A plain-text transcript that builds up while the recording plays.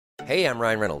Hey, I'm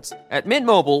Ryan Reynolds. At Mint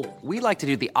Mobile, we like to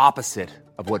do the opposite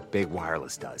of what Big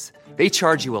Wireless does. They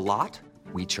charge you a lot,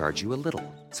 we charge you a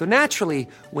little. So naturally,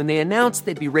 when they announced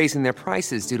they'd be raising their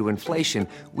prices due to inflation,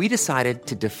 we decided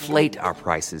to deflate our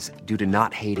prices due to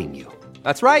not hating you.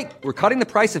 That's right. We're cutting the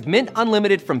price of Mint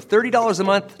Unlimited from $30 a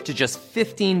month to just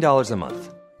 $15 a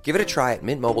month. Give it a try at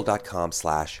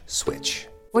mintmobile.com/switch.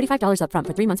 $45 up front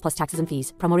for 3 months plus taxes and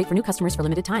fees. Promo rate for new customers for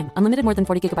limited time. Unlimited more than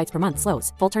 40 gigabytes per month.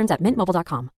 Slows full terms at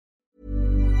mintmobile.com.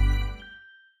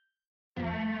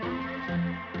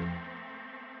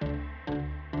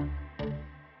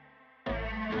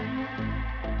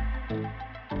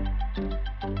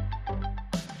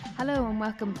 Hello and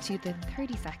welcome to the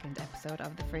 32nd episode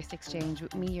of The First Exchange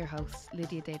with me, your host,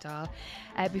 Lydia Daydal.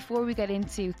 Before we get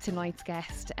into tonight's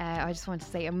guest, I just want to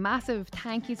say a massive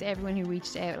thank you to everyone who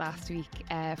reached out last week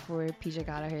for PJ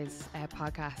Gallagher's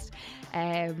podcast.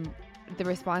 The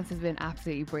response has been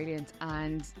absolutely brilliant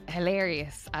and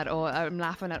hilarious at all. I'm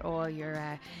laughing at all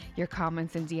your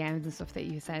comments and DMs and stuff that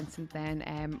you sent. And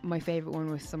then my favourite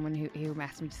one was someone who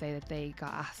messaged me to say that they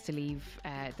got asked to leave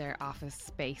their office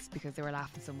space because they were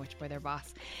laughing so much by their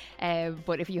boss.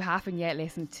 But if you haven't yet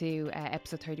listened to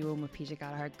episode 31 with PJ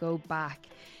Gallagher, go back.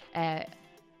 I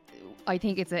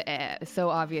think it's so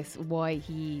obvious why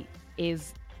he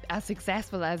is as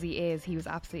successful as he is. He was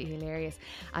absolutely hilarious.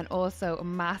 And also a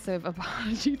massive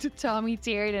apology to Tommy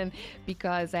Tiernan,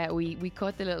 because we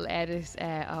cut the little edit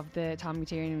of the Tommy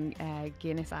Tiernan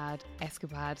Guinness ad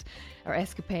escapade,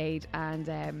 and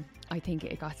I think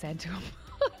it got sent to him.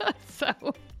 So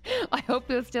I hope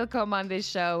he'll still come on this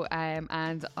show,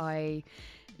 and I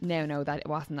now know that it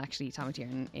wasn't actually Tommy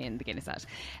Tiernan in the Guinness ad.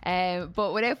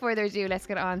 But without further ado, let's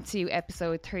get on to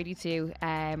episode 32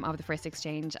 of The First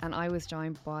Exchange. And I was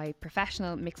joined by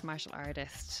professional mixed martial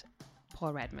artist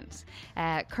Paul Redmond.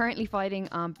 Currently fighting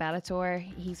on Bellator.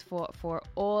 He's fought for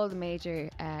all the major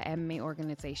MMA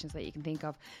organisations that you can think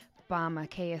of: BAMA,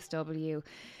 KSW,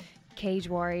 Cage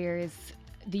Warriors,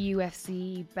 the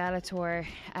UFC, Bellator,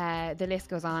 the list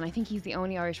goes on. I think he's the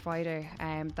only Irish fighter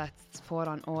that's fought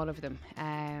on all of them.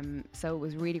 So it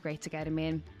was really great to get him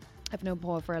in. I've known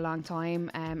Paul for a long time.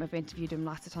 I've interviewed him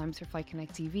lots of times for Fight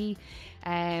Connect TV,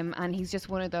 and he's just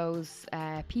one of those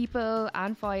people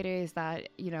and fighters that,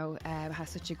 you know, has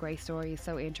such a great story, is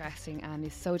so interesting, and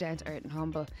is so down to earth and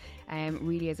humble.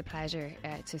 Really is a pleasure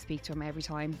to speak to him every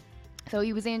time. So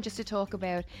he was in just to talk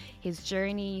about his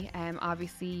journey,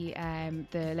 obviously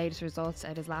the latest results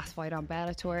at his last fight on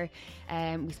Bellator.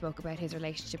 We spoke about his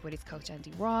relationship with his coach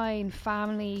Andy Ryan,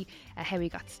 family, how he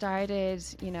got started,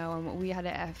 you know, and we had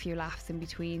a few laughs in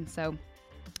between. So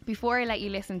before I let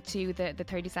you listen to the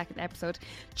 32nd episode,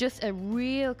 just a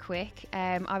real quick,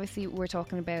 obviously we're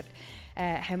talking about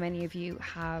how many of you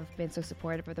have been so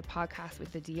supportive of the podcast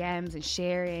with the DMs and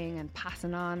sharing and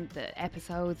passing on the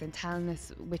episodes and telling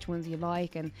us which ones you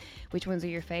like and which ones are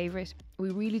your favourite. We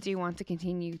really do want to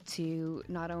continue to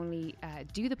not only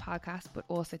do the podcast, but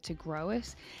also to grow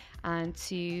it and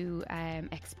to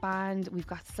expand. We've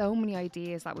got so many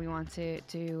ideas that we want to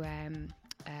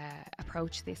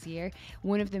approach this year,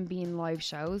 one of them being live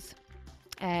shows.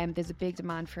 There's a big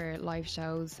demand for live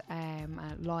shows,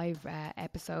 live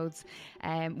episodes,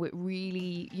 with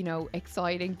really, you know,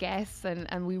 exciting guests,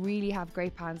 and we really have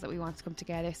great plans that we want to come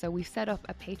together. So we've set up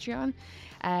a Patreon,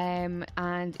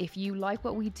 and if you like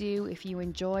what we do, if you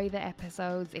enjoy the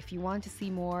episodes, if you want to see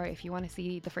more, if you want to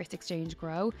see The First Exchange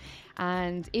grow,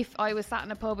 and if I was sat in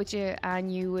a pub with you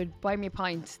and you would buy me a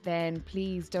pint, then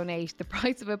please donate the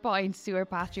price of a pint to our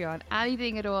Patreon,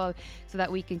 anything at all, so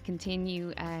that we can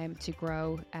continue to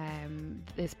grow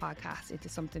this podcast into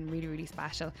something really, really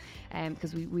special,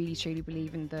 because we really truly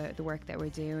believe in the work that we're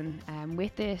doing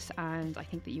with it, and I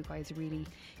think that you guys really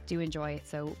do enjoy it.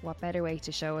 So what better way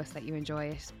to show us that you enjoy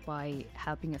it by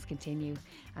helping us continue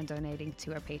and donating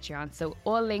to our Patreon. So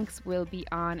all links will be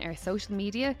on our social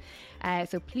media,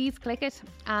 so please click it.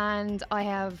 And I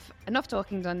have enough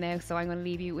talking done now, so I'm going to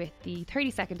leave you with the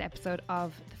 32nd episode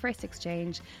of The First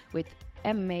Exchange with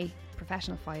MMA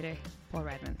professional fighter Paul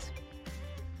Redmond.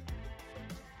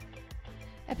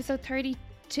 Episode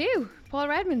 32, Paul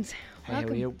Redmond. Hey, welcome.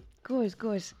 how are you?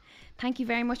 Good. Thank you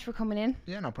very much for coming in.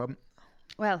 Yeah, no problem.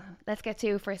 Well, let's get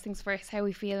to first things first. How are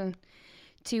we feeling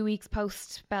 2 weeks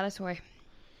post Bellator?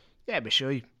 Yeah, a bit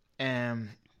shy. It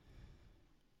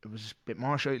was a bit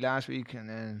more shy last week, and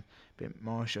then a bit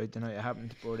more shy the night it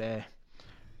happened. But yeah,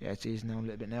 it's easing down a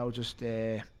little bit now. It's just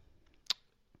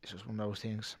one of those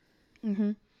things.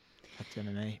 Mm-hmm. That's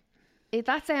MMA.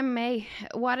 That's MMA.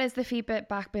 What has the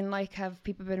feedback been like? Have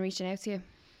people been reaching out to you?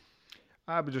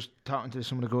 I've been just talking to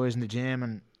some of the guys in the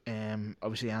gym, and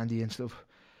obviously Andy and stuff.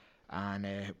 And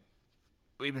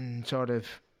we've been sort of,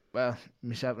 well,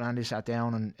 myself and Andy sat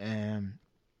down and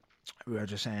we were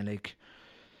just saying, like,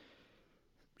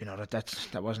 you know,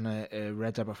 that wasn't a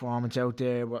red hot performance out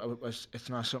there. It's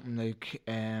not something like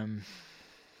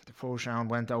the first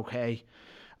round went okay.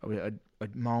 We had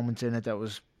moments in it that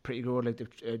was pretty good. Like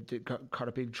they caught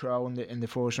a big throw in the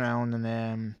first round,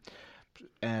 and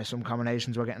some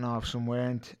combinations were getting off, some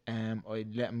weren't. I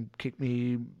let him kick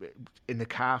me in the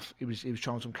calf. He was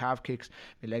throwing some calf kicks.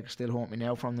 My legs still haunt me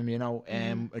now from them, you know.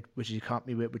 Which he caught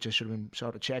me with, which I should have been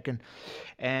sort of checking.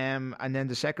 And then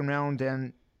the second round,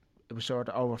 then it was sort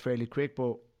of over fairly quick.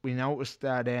 But we noticed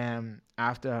that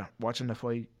after watching the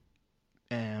fight,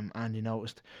 Andy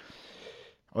noticed.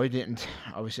 I didn't,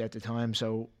 obviously, at the time.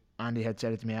 So Andy had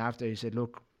said it to me after. He said,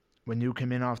 "Look, when you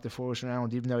came in off the first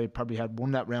round, even though he probably had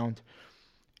won that round,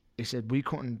 he said we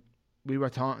were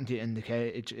talking to you in the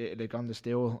cage, like on the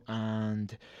stool,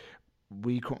 and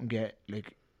we couldn't get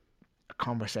like a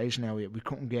conversation out of you. We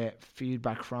couldn't get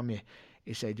feedback from you."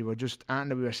 He said you were just,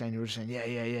 and we were saying, you were just saying,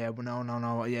 yeah, but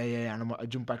no, yeah, and I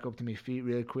jumped back up to my feet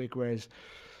real quick, whereas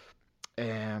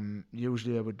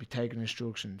usually I would be taking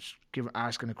instructions,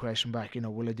 asking a question back, you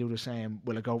know, will I do the same?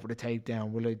 Will I go for the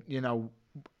takedown? Will I, you know,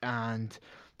 and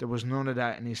there was none of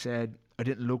that. And he said, I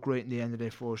didn't look right in the end of the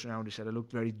first round. He said, I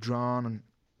looked very drawn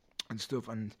and stuff.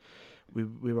 And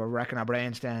we were racking our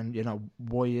brains then, you know,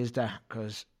 why is that?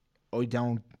 Because I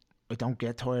don't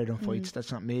get tired in fights.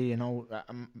 That's not me, you know.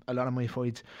 A lot of my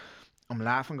fights, I'm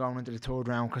laughing going into the third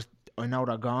round because I know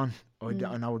they're gone. I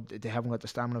know they haven't got the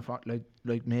stamina for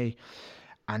like me.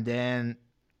 And then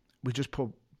we just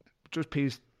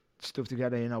pieced stuff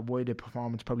together, you know, why the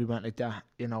performance probably went like that.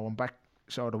 You know, I'm back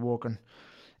sort of working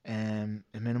a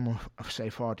minimum of say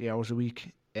 40 hours a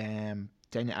week. Then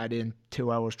you add in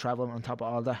 2 hours travel on top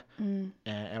of all that.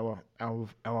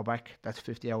 Hour back, that's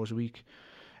 50 hours a week.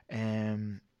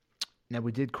 Now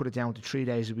we did cut it down to 3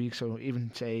 days a week, so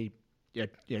even say you're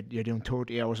doing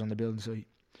 30 hours on the building site.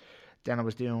 Then I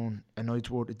was doing a night's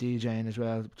worth of DJing as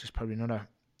well, which is probably another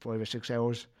 5 or 6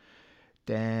 hours.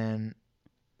 Then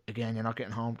again, you're not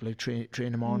getting home till like 3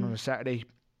 in the morning on a Saturday,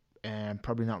 and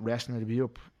probably not resting to be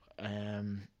up,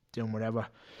 doing whatever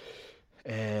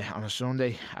on a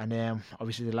Sunday. And then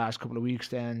obviously the last couple of weeks,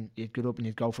 then you'd get up and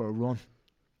you'd go for a run,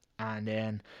 and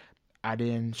then add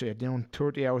in, so you're doing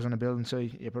 30 hours on the building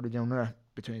site, you're probably doing another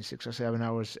between 6 or 7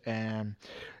 hours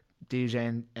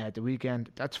DJing at the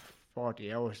weekend. That's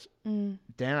 40 hours. Then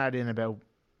add in about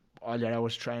all your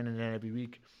hours training then every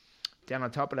week. Then on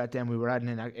top of that, then we were adding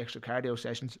in extra cardio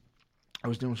sessions. I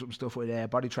was doing some stuff with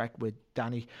Body Track with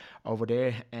Danny over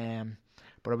there,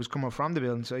 but I was coming from the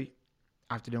building site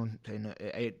after doing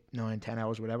 8, 9, 10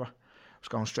 hours, whatever. I was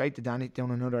going straight to Danny,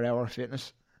 doing another hour of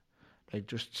fitness, like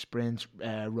just sprints,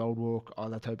 road work, all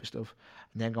that type of stuff,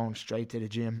 and then going straight to the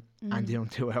gym and doing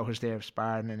 2 hours there of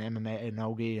sparring and MMA and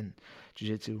Nogi and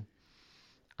Jiu-Jitsu.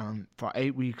 And for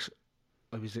 8 weeks,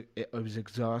 I was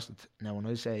exhausted. Now, when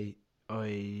I say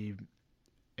I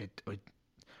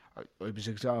was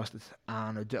exhausted,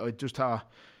 and I just thought,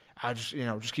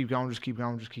 just keep going.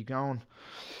 And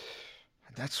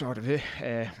that's sort of it.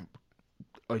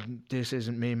 This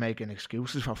isn't me making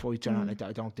excuses for fights or anything.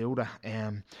 I don't do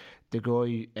that. The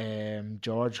guy,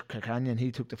 George Kakanyan,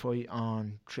 he took the fight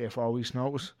on 3 or 4 weeks'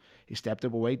 notice. He stepped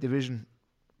up a weight division,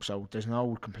 so there's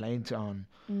no complaint on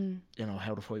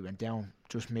how the fight went down.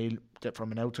 Just me,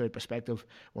 from an outside perspective,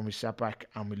 when we sat back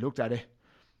and we looked at it,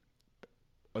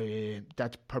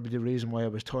 that's probably the reason why I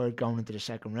was tired going into the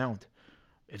second round.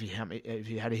 If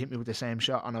you had hit me with the same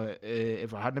shot, and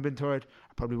if I hadn't been tired,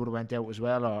 I probably would have went out as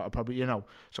well, or I probably, So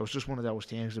it's just one of those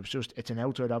things. It's an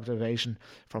outside observation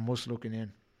from us looking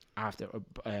in after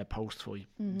post fight.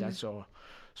 That's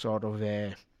sort of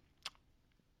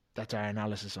that's our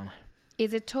analysis on it.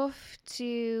 Is it tough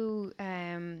to,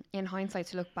 in hindsight,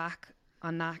 to look back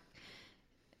on that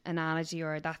analogy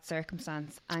or that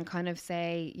circumstance and kind of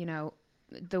say,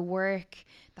 the work,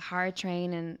 the hard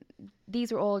training,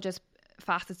 these were all just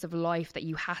facets of life that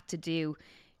you had to do,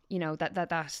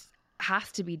 that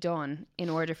has to be done in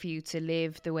order for you to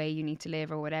live the way you need to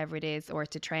live, or whatever it is, or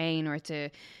to train, or to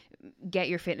get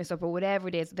your fitness up, or whatever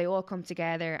it is. They all come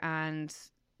together, and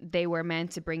they were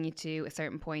meant to bring you to a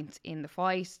certain point in the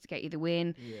fight to get you the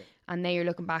win. And now you're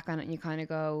looking back on it and you kind of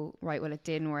go, right, well, it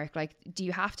didn't work. Like, do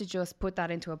you have to just put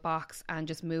that into a box and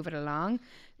just move it along?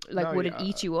 Like, no, would it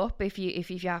eat you up if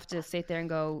you have to sit there and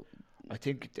go? I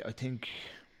think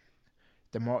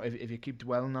the more, if you keep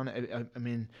dwelling on it, I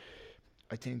mean,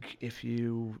 I think if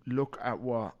you look at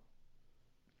what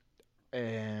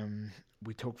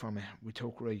we took from it,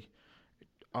 right,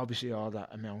 obviously all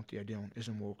that amount you're doing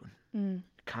isn't working.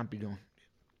 It can't be done.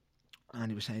 And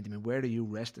he was saying to me, where are you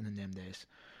resting in them days?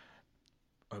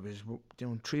 I was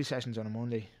doing 3 sessions on a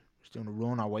Monday. I was doing a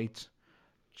run or weights,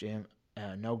 gym,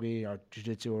 no-gi or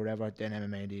jiu-jitsu or whatever, then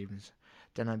MMA in the evenings.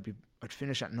 Then I'd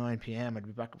finish at 9 p.m. I'd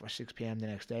be back up at 6 p.m. the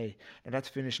next day. And that's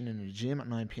finishing in the gym at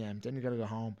 9 p.m. Then you got to go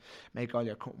home, make all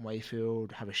your cutting weight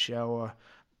food, have a shower,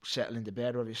 settle into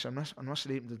bed. So I'm not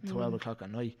sleeping till 12 o'clock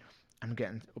at night. I'm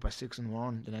getting up at 6 in the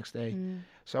morning the next day.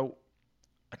 So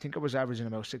I think I was averaging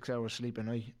about 6 hours sleep a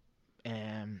night.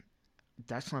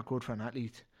 That's not good for an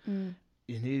athlete.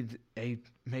 You need 8,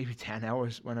 maybe 10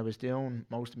 hours. When I was doing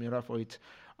most of my other fights,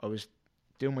 I was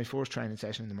doing my first training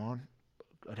session in the morning.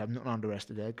 I'd have nothing on the rest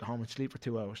of the day. Go home and sleep for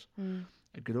 2 hours.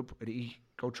 I'd get up, I'd eat,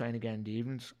 go train again in the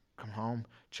evenings, come home,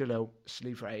 chill out,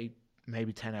 sleep for 8,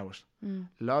 maybe 10 hours. A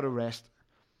lot of rest,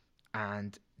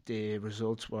 and the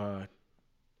results were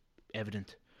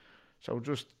evident. So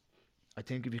I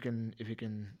think if you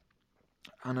can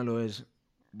analyse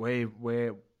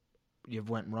where you've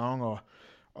went wrong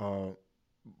or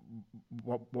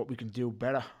what we can do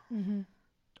better.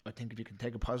 I think if you can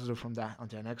take a positive from that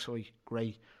onto the next fight,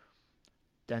 great.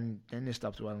 Then you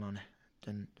stop dwelling on it.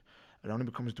 Then it only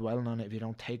becomes dwelling on it if you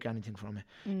don't take anything from it.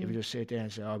 If you just sit there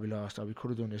and say, "Oh, we lost. Oh, we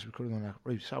could have done this. We could have done that."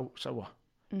 Right? So what?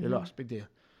 You lost. Big deal.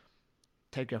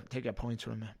 Take your points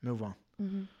from it. Move on.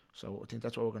 So I think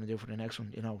that's what we're going to do for the next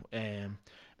one. You know,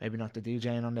 maybe not the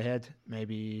DJing on the head.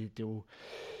 Maybe do.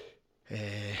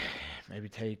 Maybe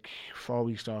take 4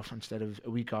 weeks off instead of a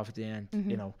week off at the end.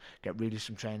 You know, get really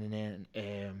some training in,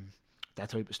 that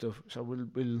type of stuff. So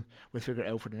we'll figure it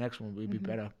out for the next one. We'll be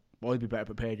better. I'll be better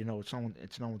prepared. You know, it's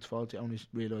no one's fault. I only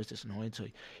realise this in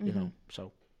hindsight. You know,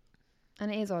 so.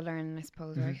 And it is all learning, I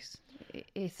suppose, right?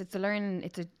 It's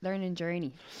a learning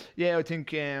journey. Yeah, I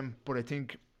think. But I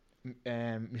think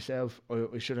myself,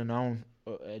 I should have known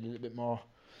a little bit more.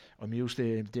 I'm used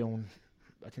to doing.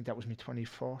 I think that was my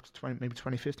 24th, maybe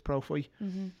 25th pro fight.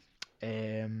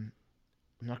 I'm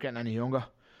not getting any younger,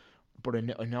 but I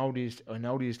know these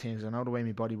things. I know the way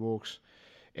my body works.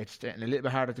 It's getting a little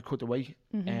bit harder to cut the weight.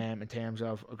 In terms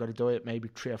of I've got to diet maybe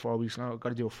 3 or 4 weeks now. I've got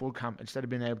to do a full camp instead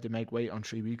of being able to make weight on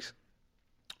 3 weeks.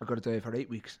 I've got to diet for 8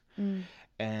 weeks.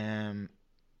 I've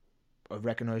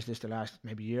recognised this the last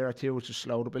maybe year or two. It's just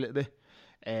slowed up a little bit.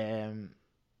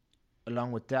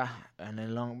 Along with that, and then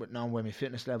along with knowing where my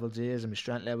fitness levels is and my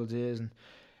strength levels is,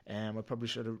 and I probably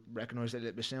should have recognised it a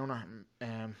little bit sooner.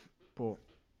 But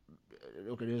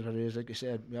look, it is what it is. Like you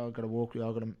said, we all got to work. We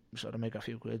all got to sort of make a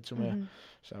few quid somewhere.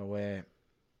 So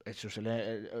it's just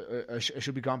I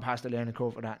should be gone past the learning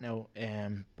curve for that now.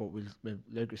 But we'll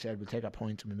like I said, we'll take our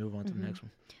points and we move on to the next one.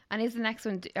 And is the next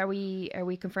one? Are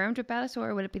we confirmed with Bellator?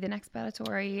 Or will it be the next Bellator?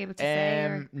 Are you able to say?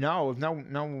 Or? No, I've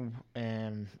nothing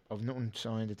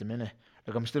signed at the minute.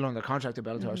 Like I'm still under contract at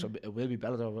Bellator, so it will be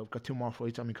Bellator. I've got 2 more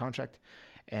fights on my contract.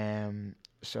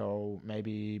 So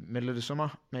maybe middle of the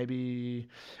summer. Maybe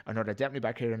I know they're definitely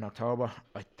back here in October.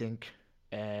 I think.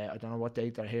 I don't know what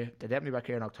date they're here. They're definitely back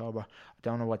here in October. I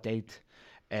don't know what date.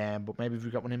 But maybe if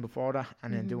we got one in before that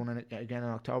and then doing it again in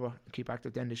October, keep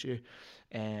active then this year.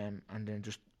 And then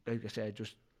just, like I said,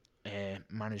 just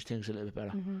manage things a little bit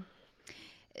better.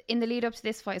 In the lead up to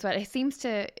this fight as well, it seems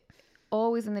to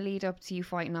always in the lead up to you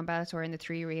fighting on Bellator in the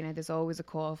 3 Arena, there's always a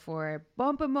call for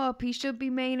bump him up, he should be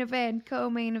main event,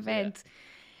 co-main event.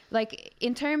 Like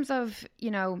in terms of,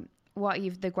 you know,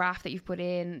 the graph that you've put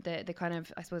in, the kind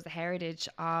of, I suppose, the heritage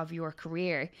of your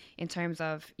career in terms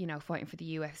of, you know, fighting for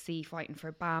the UFC, fighting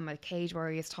for BAMMA, Cage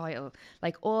Warriors title,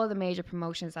 like all the major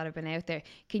promotions that have been out there.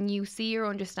 Can you see or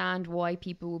understand why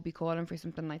people would be calling for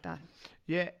something like that?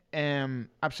 Yeah,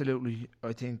 absolutely.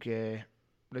 I think,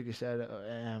 like you said,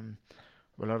 a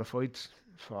lot of fights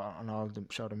on all the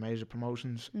sort of major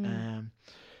promotions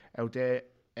out there.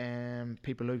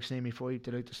 People like seeing me fight.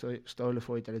 They like the style of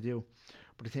fight that I do.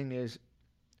 But the thing is,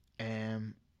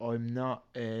 I'm not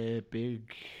I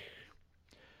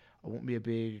won't be a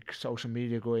big social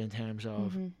media guy in terms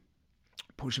of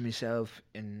pushing myself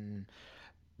in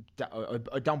that.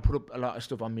 I don't put up a lot of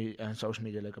stuff on me on social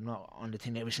media. Like I'm not on the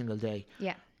thing every single day.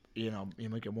 Yeah. You know, you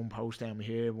might get one post down me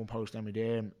here, one post down me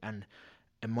there, and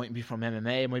it mightn't be from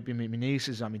MMA. It might be my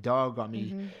nieces or my dog or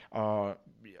me or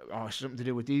something to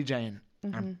do with DJing.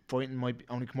 And fighting might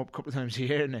only come up a couple of times a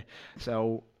year, innit?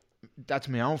 So that's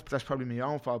probably my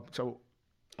own fault. So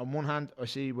on one hand, I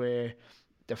see where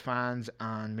the fans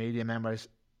and media members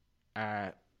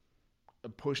are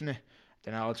pushing it.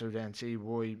 Then I also then see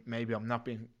why maybe I'm not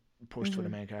being pushed for the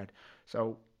main card.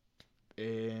 So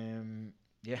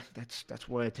yeah, that's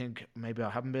why I think maybe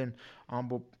I haven't been on.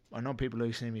 But I know people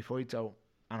like seeing me fight, so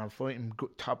and I'm fighting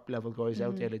good top level guys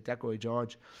out there like that guy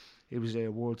George. He was a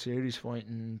World Series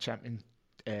fighting champion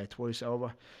twice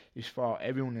over. He's fought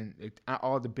everyone in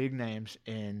all the big names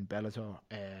in Bellator.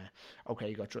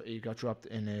 Okay, he got dropped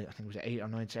in I think it was 8 or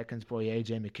 9 seconds by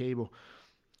AJ McKee, but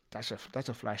that's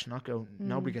a flash knockout.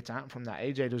 Nobody gets out from that.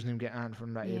 AJ doesn't even get out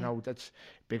from that. Yeah. You know, that's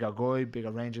bigger guy,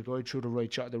 bigger ranger guy, threw the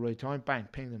right shot at the right time, bang,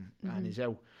 pinged him, and he's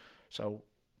out. So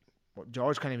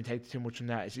George can't even take too much from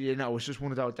that. It's, you know, it's just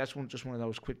one of those. That's just one of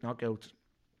those quick knockouts.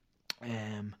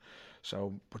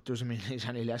 So, but doesn't mean he's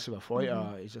any less of a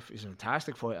fighter. He's a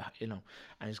fantastic fighter, you know,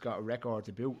 and he's got a record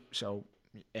to boot. So,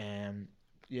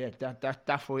 yeah,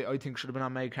 that fight I think should have been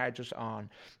on my card just on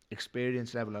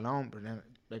experience level alone. But then,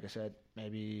 like I said,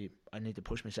 maybe I need to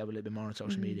push myself a little bit more on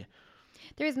social media.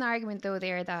 There is an argument though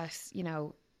there that, you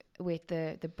know, with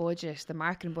the budget, the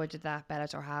marketing budget that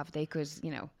Bellator have, they could,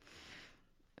 you know,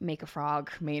 make a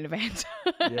frog main event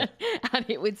and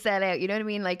it would sell out. You know what I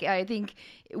mean? Like, I think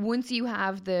once you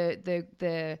have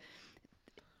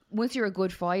once you're a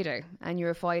good fighter and you're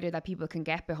a fighter that people can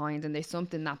get behind and there's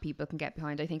something that people can get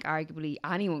behind, I think arguably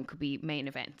anyone could be main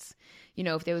events. You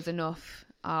know, if there was enough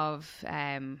of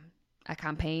a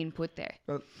campaign put there.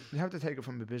 Well, you have to take it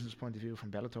from a business point of view from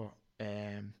Bellator.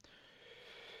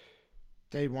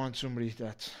 They want somebody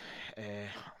that's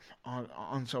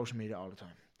on social media all the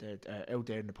time. They're out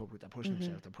there in the public. They're pushing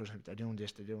themselves. They're doing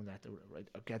this. They're doing that. Right,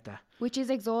 I get that. Which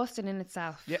is exhausting in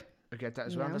itself. Yeah, I get that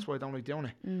as well. That's why I don't like doing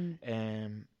it.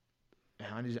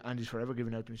 Andy's forever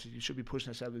giving out to me. He said, you should be pushing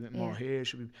yourself a bit more here. You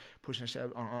should be pushing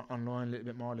yourself online a little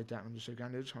bit more like that. And I'm just like,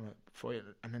 Andy, I just want to fight.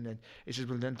 And then he says,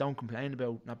 well, then don't complain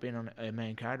about not being on a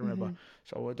main card or whatever.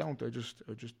 So I don't. I just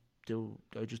do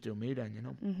me then, you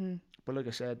know. But like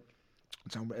I said,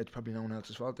 it's probably no one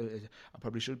else's fault. I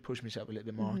probably should push myself a little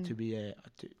bit more to be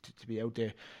out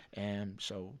there.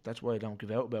 So that's why I don't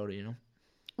give out about it, you know.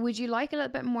 Would you like a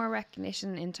little bit more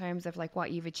recognition in terms of like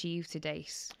what you've achieved to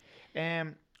date?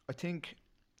 I think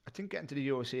getting to the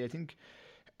UFC, I think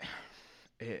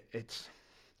it's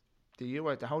the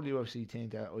whole UFC thing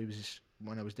that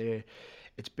when I was there.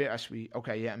 It's bittersweet.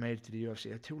 Okay, yeah, I made it to the UFC.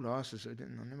 I had 2 losses.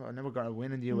 I never got a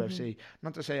win in the UFC.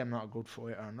 Not to say I'm not a good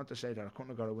fighter. Not to say that I couldn't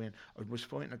have got a win. I was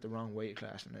fighting at the wrong weight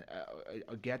class, and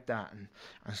I get that and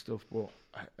stuff. But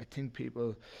I think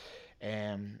people,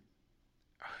 I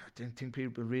think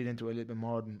people read into it a little bit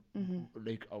more than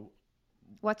like.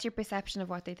 What's your perception of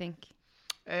what they think?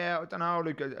 I don't know.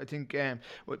 Like I think a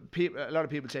lot of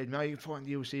people say, "No, you can fight in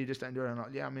the UFC, this, that, and the other." And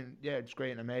all. Yeah, I mean, yeah, it's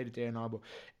great, and I made it there and all. But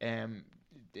I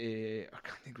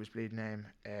can't think of his bleeding name.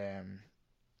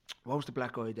 What was the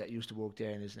black guy that used to work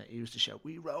there? And he used to shout,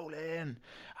 "We roll in."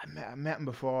 I met him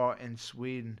before in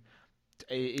Sweden.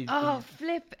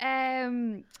 Flip.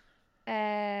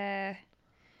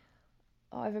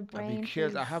 I have a brain.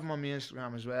 I have him on my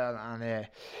Instagram as well, and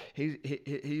he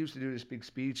used to do this big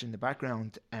speech in the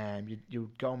background.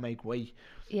 You'd go make weight,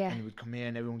 and you would come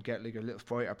in. Everyone would get like a little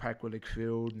fighter pack with like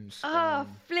food and stuff.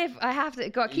 Flip! I have to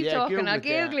keep talking. I'll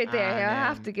Google it there. I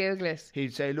have to Google it.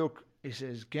 He'd say, "Look," he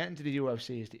says, "getting to the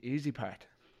UFC is the easy part.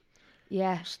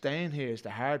 Yeah. Staying here is the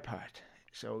hard part.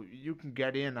 So you can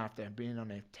get in after being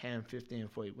on a 10, 15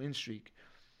 fight win streak.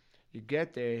 You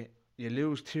get there, you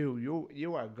lose 2,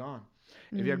 you are gone."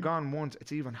 If you're gone once,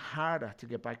 it's even harder to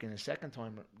get back in a second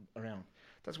time around.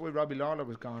 That's why Robbie Lawler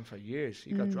was gone for years.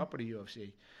 He got dropped by the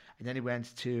UFC. And then he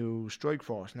went to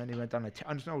Strikeforce. And then he went on he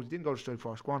didn't go to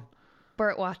Strikeforce. Go on.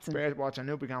 Burt Watson. I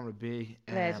knew it began with B.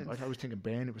 I was thinking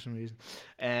Bernie for some reason.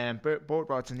 Burt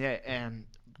Watson,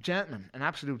 gentleman, an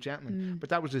absolute gentleman. But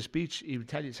that was the speech. He would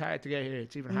tell you it's hard to get here.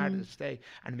 It's even harder to stay.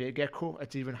 And if you get cut,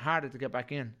 it's even harder to get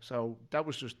back in. So that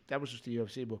was just the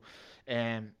UFC. But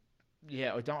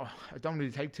yeah, I don't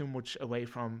really take too much away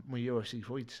from my UFC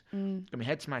fights. Got my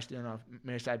head smashed in off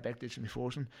Mirsad Bektic and my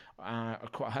forcing. I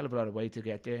cut a hell of a lot of weight to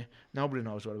get there. Nobody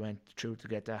knows what I went through to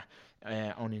get that.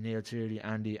 Only Neil Tierney,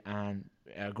 Andy, and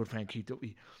our good friend Keith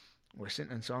Duffy were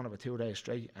sitting in sauna for 2 days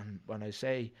straight. And when I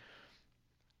say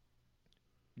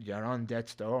you're on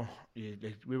death's door,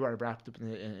 we were wrapped up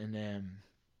in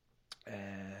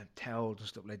towels and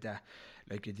stuff like that,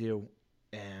 like you do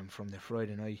from the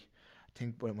Friday night. I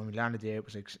think when we landed there, it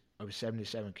was like I was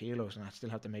 77 kilos, and I still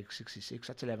have to make 66.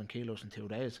 That's 11 kilos in 2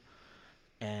 days.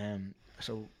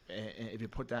 So if you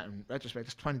put that in retrospect,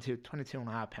 it's 22 and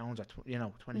a half pounds, or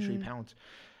 23 pounds.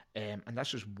 And that's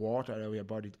just water out of your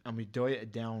body. And we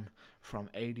dieted down from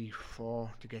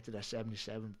 84 to get to that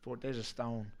 77. But there's a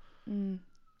stone.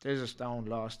 There's a stone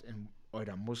lost in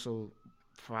either muscle,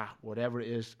 fat, whatever it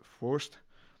is, first,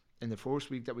 in the first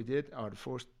week that we did, or the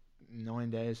first 9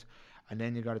 days. And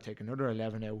then you got to take another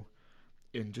 11 out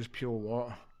in just pure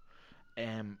water.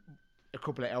 A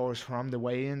couple of hours from the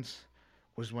weigh-ins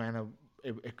was when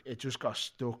it just got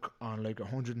stuck on like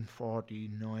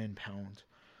 149 pounds.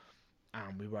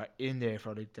 and we were in there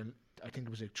for like I think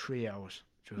it was like 3 hours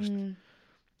just, and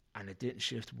it didn't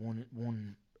shift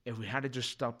one. If we had to just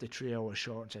stop the 3 hours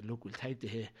short and said, look, we'll take the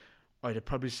hit, I'd have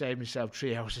probably saved myself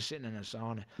 3 hours of sitting in a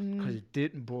sauna, because it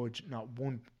didn't budge, not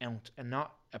 1 ounce, and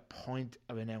not a point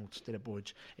of an ounce did it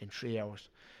budge in 3 hours.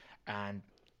 And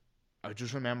I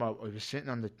just remember I was sitting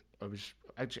on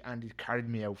actually Andy carried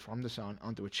me out from the sauna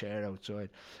onto a chair outside,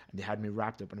 and they had me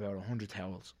wrapped up in about 100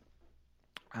 towels.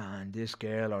 And this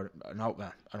girl, or an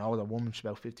older woman, she's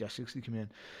about 50 or 60, came in,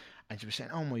 and she was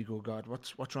saying, "Oh my good God,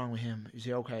 what's wrong with him? Is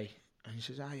he okay?" And he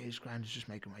says, "Ah, yeah, he's grand. He's just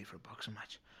making way for a boxing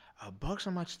match." A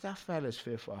boxing match? That fella's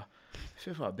fit for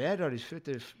bed, or he's fit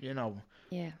to,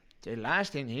 Yeah. The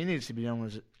last thing he needs to be doing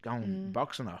is going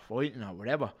boxing or fighting or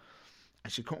whatever.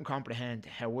 And she couldn't comprehend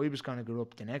how I was going to go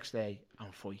up the next day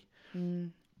and fight.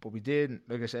 But we did.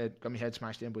 Like I said, got my head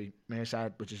smashed in by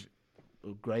Mirsad, which is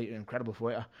a great, incredible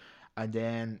fighter. And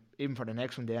then even for the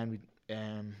next one, then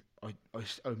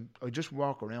I just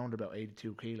walk around about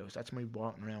 82 kilos. That's my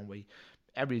walking around weight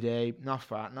every day. Not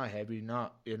fat, not heavy,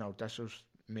 not that's just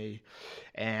me.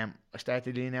 I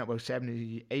started leaning out about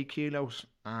 78 kilos,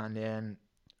 and then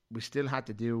we still had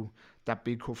to do that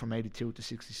big cut from 82 to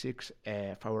 66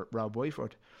 for Rob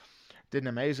Wyford. Did an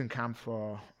amazing camp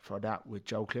for that with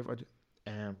Joe Clifford.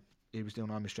 He was doing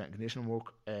all my strength and conditioning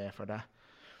work for that.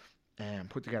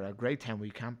 Put together a great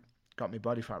 10-week camp. Got my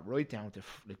body fat right down to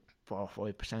like 4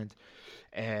 or 5%.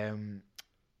 And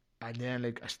then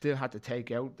like I still had to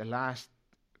take out the last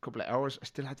couple of hours. I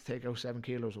still had to take out 7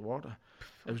 kilos of water.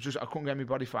 It was just I couldn't get my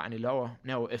body fat any lower.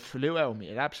 Now it flew out of me.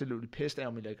 It absolutely pissed out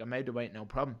of me. Like I made the weight no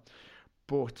problem.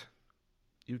 But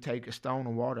you take a stone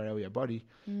of water out of your body,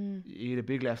 you eat a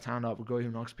big left hand off a guy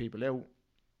who knocks people out,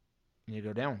 and you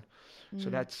go down. So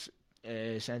that's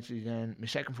essentially then my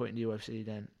second fight in the UFC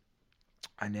then.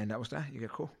 And then that was that. You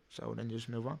get cut. So then you just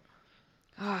move on.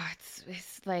 Oh,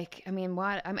 it's like, I mean,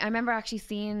 what? I remember actually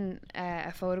seeing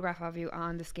a photograph of you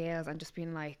on the scales and just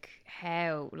being like,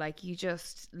 how? Like, you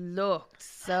just looked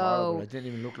so... Horrible. I didn't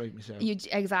even look like myself.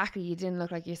 Exactly. You didn't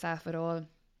look like yourself at all.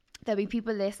 There'll be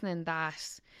people listening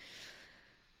that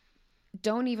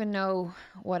don't even know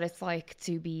what it's like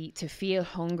to feel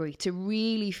hungry, to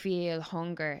really feel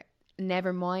hunger.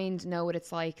 Never mind know what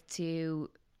it's like to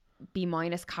be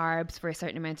minus carbs for a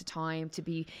certain amount of time, to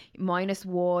be minus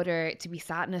water, to be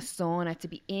sat in a sauna, to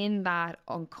be in that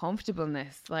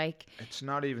uncomfortableness. Like it's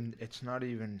not even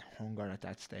hunger at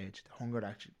that stage. The hunger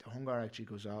actually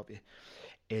goes off you.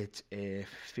 It's a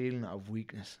feeling of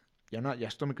weakness. Your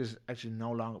stomach is actually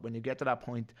no longer, when you get to that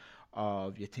point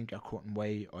of you think you're cutting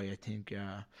weight, or you think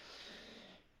you're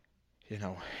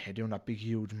doing that big,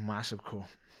 huge, massive cut,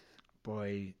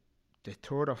 by the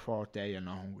third or fourth day you're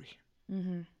not hungry.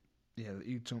 You'll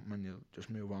eat something and you'll just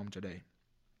move on today.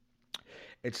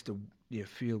 You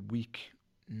feel weak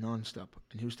non-stop,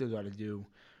 and you still got to do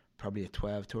probably a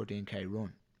 12, 13k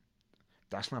run.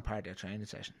 That's not part of your training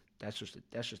session. That's just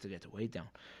to get the weight down.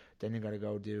 Then you got to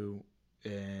go do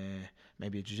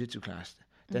maybe a jiu-jitsu class.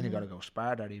 Then you got to go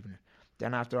spar that evening.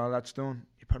 Then after all that's done,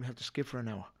 you probably have to skip for an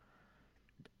hour,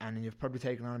 and then you've probably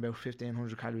taken on about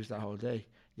 1,500 calories that whole day.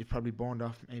 You've probably burned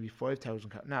off maybe 5,000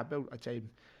 calories. I'd say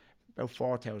about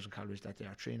 4,000 calories that day,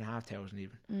 or 3,500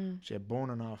 even. So you're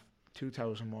burning off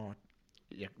 2,000 more.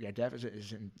 Your deficit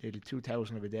is in nearly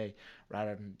 2,000 of a day,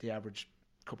 rather than the average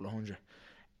couple of hundred.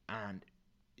 And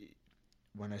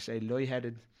when I say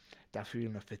lightheaded, that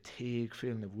feeling of fatigue,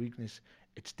 feeling of weakness,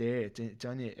 it's there, it's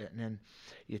on you. And then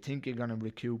you think you're going to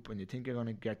recoup, and you think you're going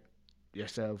to get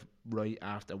yourself right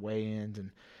after weigh-ins,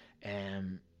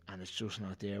 and it's just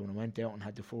not there. When I went out and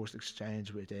had the first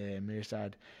exchange with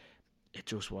Mirsad, it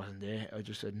just wasn't there. I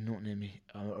just had nothing in me.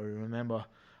 I remember,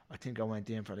 I think I went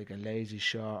in for like a lazy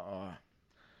shot, or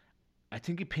I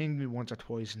think he pinged me once or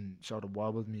twice and sort of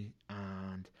wobbled me,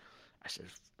 and I said,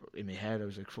 in my head, I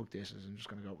was like, fuck this, I'm just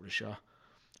going to go with a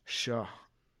shot.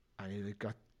 And he like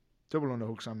got double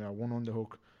underhooks on me, or one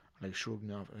underhook, and like shrugged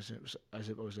me off as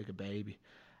if I was like a baby.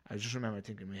 I just remember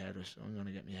thinking in my head, I'm going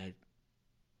to get my head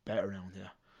better around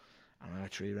here. And I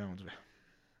got 3 rounds of it.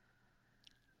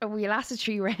 Oh, we lasted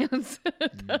 3 rounds.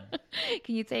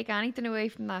 Can you take anything away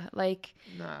from that? Like,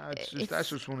 nah, that's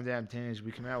just one of them things.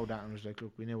 We came out with that and was like,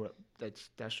 look, we knew what that's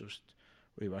just,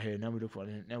 we were here. Now we look for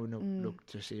it. Now we look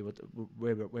to see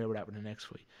where we're at with the next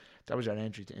fight. That was our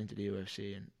entry into the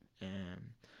UFC, and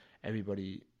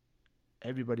everybody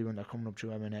when they're coming up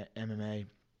through MMA,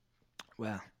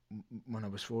 well, when I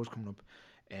was first coming up,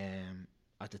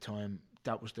 at the time,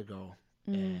 that was the goal.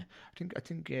 I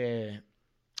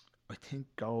think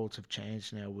goals have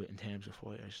changed now in terms of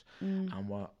fighters and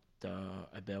what they're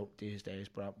about these days.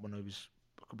 But when I was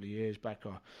a couple of years back,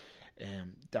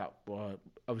 that was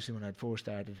obviously when I'd first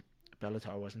started.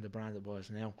 Bellator wasn't the brand it was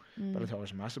now. Bellator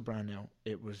was a massive brand now.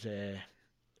 It was it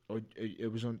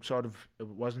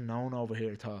wasn't known over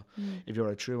here at all. If you're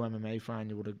a true MMA fan,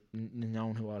 you would have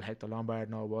known who all Hector Lombard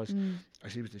and all was.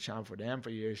 As he was the champ for them for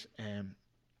years at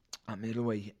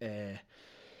middleweight.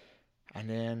 And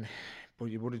then, but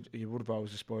you would have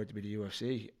always aspired to be the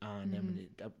UFC. And then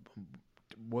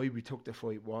why we took the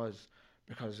fight was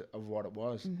because of what it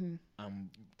was.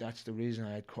 That's the reason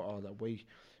I had cut all that weight.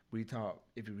 We thought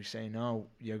if you say no,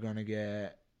 you're gonna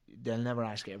they'll never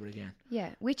ask you ever again.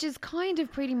 Yeah, which is kind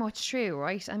of pretty much true,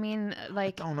 right? I mean,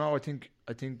 like, I don't know. I think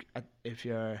if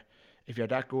you're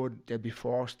that good, they'll be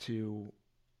forced to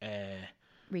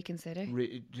reconsider.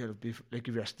 Like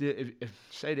if you're still, if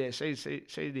say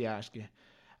they ask you,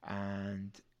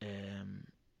 and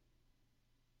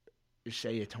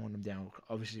say you turn them down.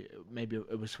 Obviously, maybe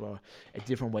it was for a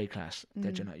different weight class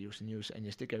that you're not used to use, and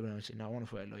you stick around and say, "No, I want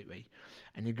to fight lightweight,"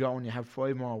 and you go and you have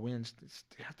 5 more wins.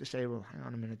 You have to say, "Well, hang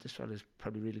on a minute, this fella's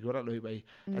probably really good at lightweight.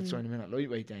 Let's sign him in at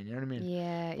lightweight." Then you know what I mean?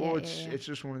 Yeah, It's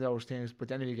just one of those things. But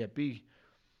then if you get beat,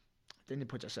 then you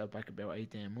put yourself back about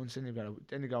 8-10 months. Then you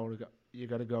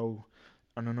got to go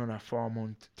on another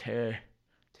 4-month tear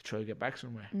to try to get back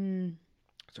somewhere.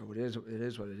 So it is what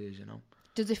it is, you know.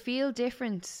 Does it feel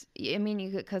different? I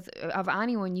mean, because of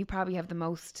anyone, you probably have the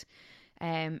most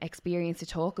experience to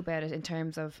talk about it in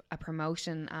terms of a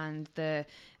promotion and the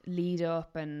lead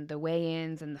up and the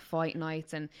weigh-ins and the fight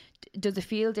nights. And does it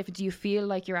feel different? Do you feel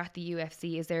like you're at the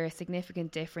UFC? Is there a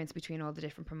significant difference between all the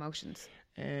different promotions?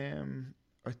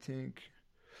 I think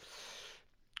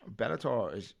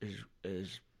Bellator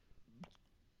is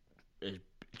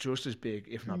just as big,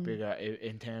 if not bigger,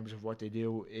 in terms of what they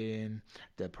do.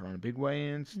 They put on big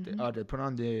weigh-ins, they put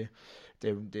on the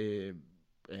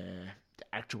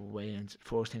actual weigh-ins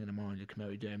first thing in the morning. You come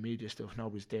out, you do media stuff.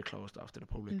 Nobody's there closed off to the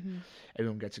public.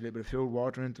 Everyone gets a little bit of food,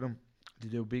 water into them. They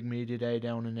do a big media day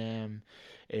down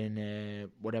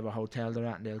in whatever hotel they're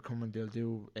at, and they'll come and they'll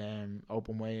do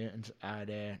open weigh-ins at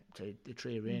the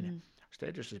 3 Arena. So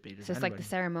they're just as big as so it's anybody. like the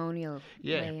ceremonial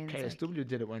weigh-ins. KSW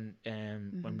did it when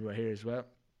we were here as well.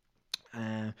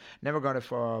 Never got it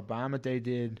for Obama.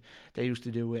 They used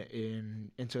to do it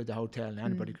inside the hotel, and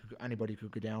anybody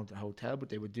could go down to the hotel, but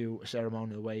they would do a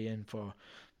ceremonial weigh-in for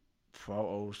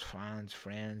photos, fans,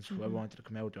 friends, whoever wanted to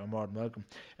come out. They were more than welcome.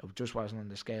 It just wasn't on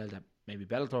the scale that maybe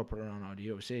Bellator put it on or the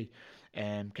UFC.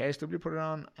 KSW put it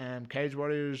on. Cage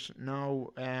Warriors,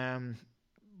 no.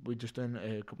 We just done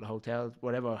a couple of hotels,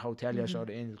 whatever hotel you saw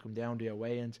the in, come down to your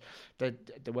weigh-ins.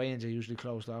 The weigh-ins are usually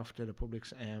closed off to the public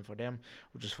for them,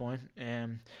 which is fine.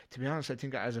 To be honest, I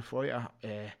think as a fighter,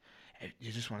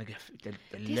 you just want to get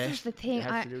the less is the thing. you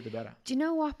have to do, the better. Do you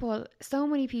know what, Paul? So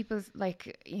many people,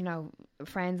 like, you know,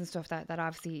 friends and stuff that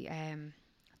obviously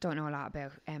don't know a lot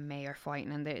about MMA or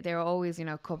fighting, and they're always, you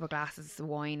know, a couple of glasses of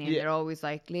wine in. They're always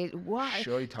like, what?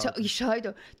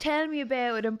 Tell me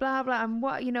about it and blah blah, and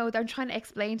what, you know, I'm trying to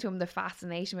explain to them the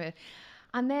fascination with it.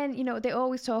 And then, you know, they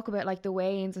always talk about like the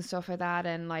weigh-ins and stuff like that,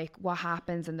 and like what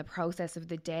happens in the process of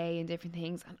the day and different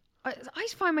things. And I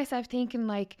just find myself thinking,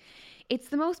 like, it's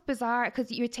the most bizarre,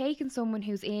 because you're taking someone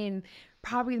who's in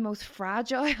probably the most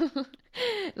fragile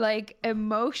like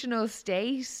emotional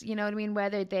state, you know what I mean,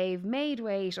 whether they've made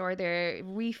weight or they're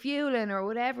refueling or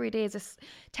whatever it is.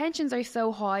 Tensions are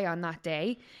so high on that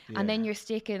day, and then you're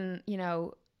sticking, you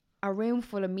know, a room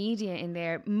full of media in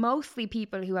there, mostly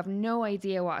people who have no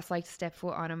idea what it's like to step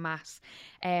foot on a mat,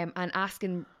 and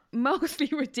asking mostly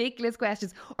ridiculous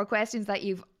questions, or questions that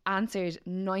you've answered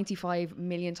 95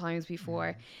 million times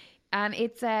before. And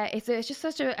it's just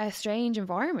such a strange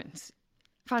environment.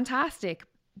 Fantastic,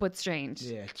 but strange.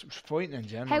 Yeah, it's fighting in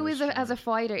general. How is it as a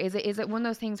fighter? Is it one of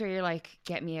those things where you're like,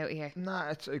 get me out here? Nah,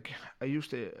 it's like I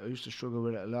used to struggle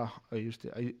with it a lot. I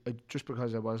just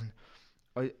because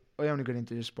I only got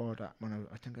into this sport when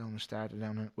I think I only started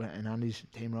down in Andy's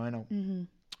Team Rhino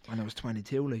when I was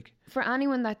 22. Like, for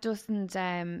anyone that doesn't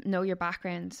know your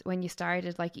background when you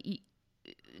started, like,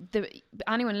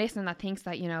 anyone listening that thinks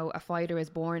that, you know, a fighter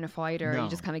is born a fighter, or you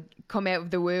just kind of come out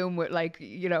of the womb with, like,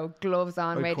 you know, gloves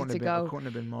on, ready to go. I couldn't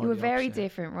have been more. You were very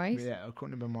different, right? Yeah, I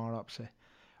couldn't have been more opposite.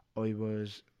 I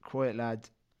was a quiet lad.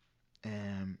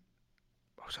 I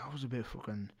was always a bit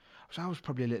fucking. I was always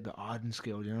probably a little bit odd in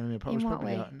school, you know what I mean? In what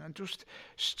way? And just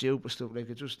stupid stuff, like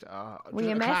it just. Were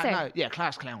you a messer?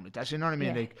 Class clown. That's, you know what I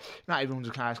mean? Yeah. Like, not everyone's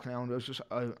a class clown. It was just,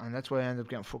 and that's why I ended up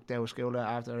getting fucked out of school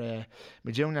after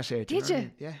my junior set. Did you? I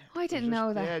mean? Yeah. I didn't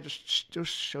know that. Yeah, just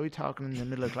shy talking in the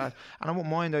middle of class, and I wouldn't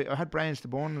mind. I had brains to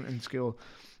burn in school.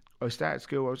 I started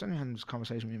school. I was only having this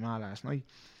conversation with my ma last night.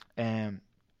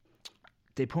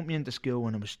 They put me into school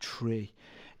when I was 3.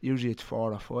 usually it's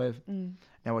 4 or 5.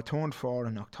 Now I turned 4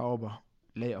 in October,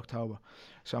 late October,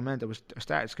 so I meant I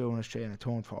started school when I was 3 and I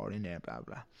turned 4 in there, blah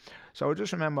blah. So I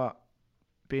just remember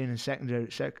being in secondary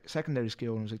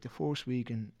school, and it was like the first week,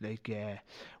 and like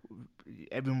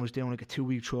everyone was doing like a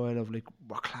 2-week trial of like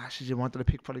what classes you wanted to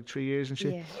pick for like 3 years and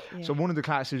shit. Yeah. So one of the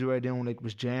classes we were doing like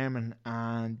was German,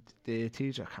 and the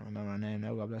teacher, I can't remember her name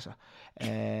now, God bless her,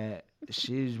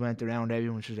 she went around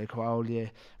everyone. She was like, how old are you,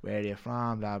 where are you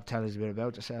from, blah, tell us a bit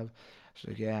about yourself. She's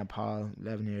like, yeah, I'm Paul,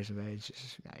 11 years of age. She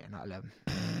says, no, you're not 11.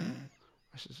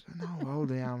 I says, no, how old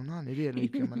I am, I'm not an idiot,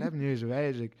 like I'm 11 years of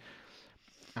age, like.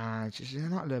 And she said, you're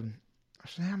not 11. I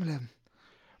said, I'm 11.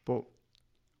 But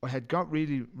I had got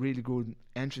really, really good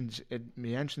entrance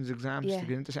exams to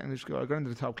get into secondary school. I got into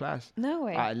the top class. No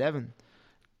way. At 11.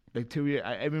 Like 2 years,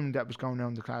 everyone that was going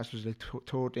down the class was like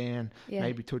 13,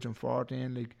 maybe touching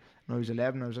 14. Like when I was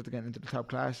 11, I was after getting into the top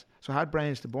class. So I had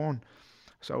brains to burn.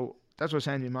 So that's what I was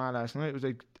saying to my last night. It was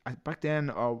like, back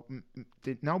then,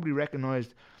 nobody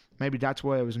recognised. Maybe that's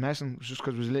why I was messing. It was just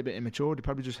because I was a little bit immature. They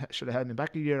probably just should have had me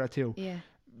back a year or two. Yeah.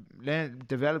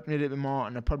 Developed me a little bit more,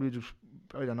 and I probably just,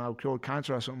 I don't know, cured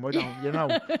cancer or something. I don't, you know.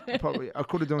 I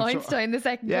could have done Einstein, the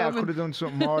second I coming. could have done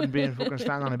something more than being fucking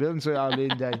standing on a building site all day.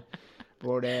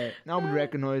 But nobody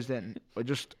recognised it. And I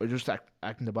just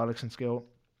acting the bollocks in school,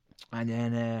 and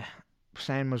then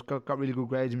same was got really good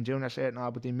grades in junior cert and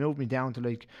all, but they moved me down to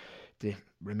like the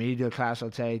remedial class,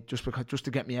 I'd say, just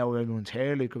to get me out of everyone's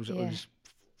hair, like I was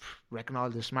reckon all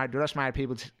the other smart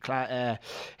people's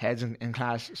heads in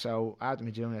class. So after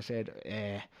my junior, I said,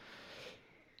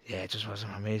 it just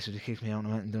wasn't my mate, so they kicked me out and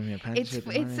I went and done my apprenticeship.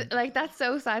 It's like, that's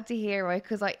so sad to hear, right?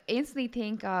 Because I instantly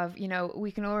think of,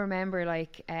 we can all remember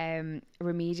like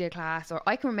remedial class, or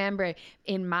I can remember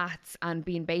in maths and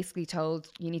being basically told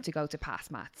you need to go to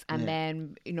pass maths, and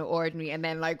then ordinary, and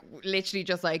then like literally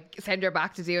just like send her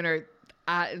back to doing her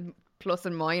plus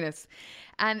and minus,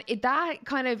 and that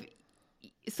kind of,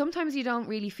 sometimes you don't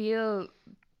really feel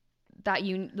that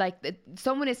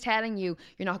someone is telling you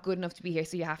you're not good enough to be here,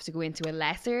 so you have to go into a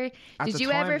lesser. Did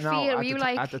you ever feel, were you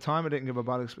like... At the time I didn't give a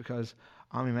bollocks, because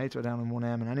all my mates were down in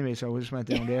 1M, and anyway, so we just went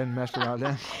down there and messed with all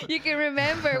them. You can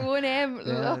remember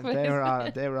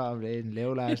 1M. They were all reading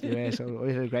low last year, so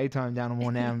I had a great time down in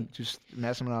 1M just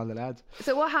messing with all the lads.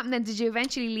 So what happened then? Did you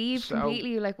eventually leave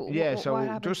completely? Like, what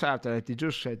happened? Just after that, they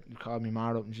just called me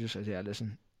Mar up and she just said, yeah,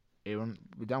 listen, Aaron,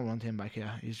 we don't want him back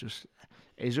here. He's just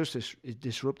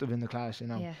disruptive in the class,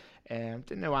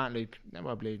 Didn't they want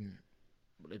never bleeding,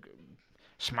 like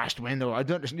smashed window. I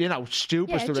don't,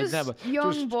 stupid stuff. Just never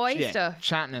young boy stuff.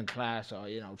 Chatting in class, or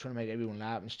trying to make everyone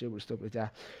laugh and stupid stuff like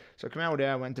that. So I came out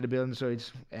there, went to the building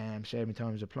sites, saved my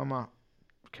time as a plumber.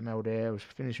 Came out there, was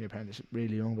finishing my apprenticeship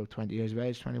really young, about 20 years of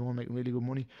age, 21, making really good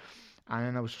money. And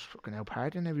then I was just fucking out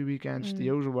partying every weekend, the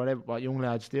usual what young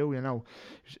lads do, I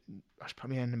was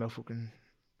probably earning about fucking...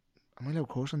 Am I allowed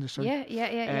to curse on this side?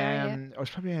 Yeah. I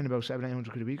was probably earning about 700-800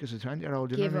 quid a week as a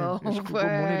 20-year-old. Give over. It's good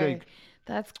money, like.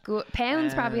 That's good.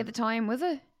 Pounds probably at the time, was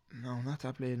it? No, not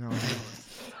that bleeding.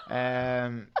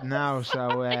 No,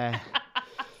 so...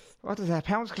 what does that?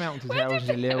 Pounds come out in 2000,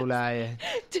 you little lie.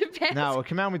 Depends. No, it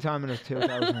came out my time in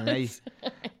 2008.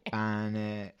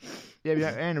 And we were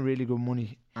earning really good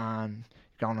money, and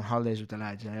going on holidays with the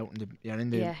lads. You're in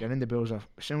the bills. As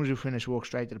soon as you finish work,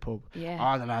 straight to the pub. Yeah.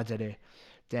 All the lads are there.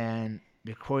 Then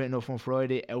be quiet enough on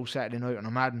Friday, out Saturday night on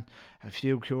a Madden, a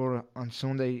few cure on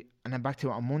Sunday, and then back to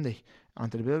it on Monday,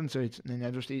 onto the building sites. And then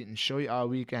you're just eating shite all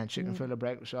weekend, chicken fillet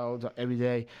breakfast rolls every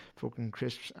day, fucking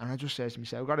crisps. And I just says to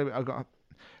myself, I got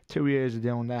 2 years of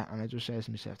doing that, and I just says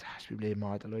to myself, there has to be bleeding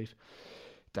more to life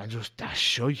than just that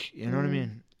shite. You know what I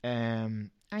mean?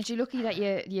 Aren't you lucky that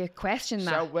you questioned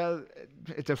that? So, well,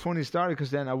 it's a funny story,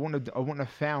 because then I wouldn't have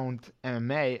found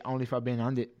MMA only for being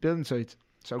on the building site.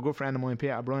 So a good friend of mine,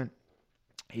 Peter O'Brien,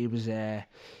 he was when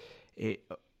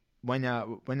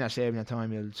you're saving your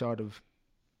time, you'll sort of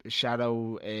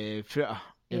shadow fitter.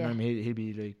 You know what I mean? He'll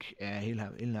be like,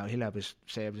 he'll have his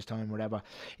save his time, whatever.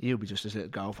 He'll be just this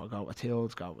little go with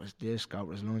tills, go with this, go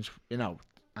with his lunch,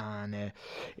 And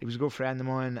he was a good friend of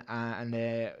mine, and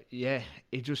he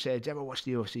just said, "Do you ever watch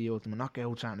the UFC Ultimate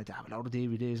Knockout?" Something like that. A lot of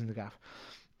DVDs in the gaff.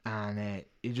 And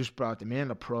he just brought them in,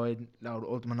 the Pride, loud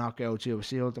Ultimate Knockouts,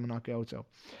 UFC Ultimate Knockouts. So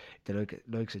the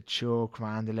likes of Chuck,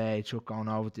 Vanderlei, Chuck going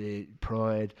over to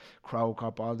Pride, Crow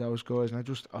Cop, all those guys. And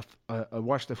I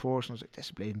watched the first and I was like, this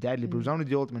is bleeding deadly. But it was only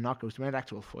the Ultimate Knockouts, they weren't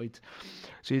actual fights.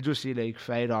 So you just see like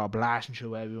Fedor blasting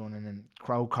through everyone, and then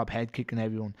Crow Cop head kicking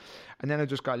everyone. And then I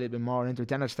just got a little bit more into it.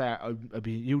 Then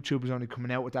YouTube was only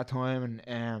coming out at that time,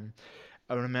 and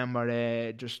I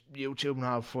remember just YouTubing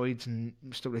all fights and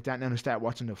stuff like that, and then I started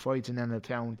watching the fights, and then I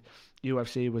found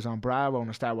UFC was on Bravo, and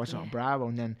I started watching it on Bravo,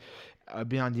 and then I'd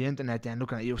be on the internet then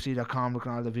looking at UFC.com,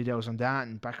 looking at all the videos on that,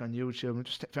 and back on YouTube, and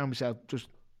just found myself just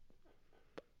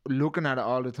looking at it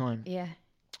all the time. Yeah.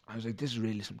 I was like, this is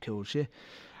really some cool shit.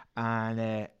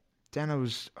 And then I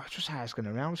was just asking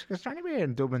around, because is there anywhere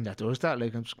in Dublin that does that?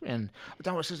 Like, I'm just going, I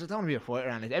don't want to be a fighter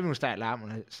around it. Everyone started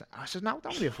laughing. I said, no,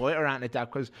 don't be a fighter around it,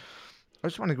 that, because I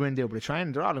just want to go in and do a bit of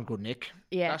training. They're all in good nick.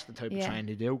 Yeah. That's the type of training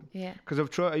they do. Yeah. Because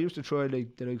I used to try,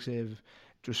 like, the likes of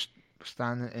just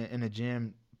standing in a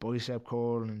gym, bicep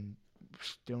curl, and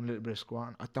doing a little bit of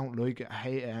squatting. I don't like it. I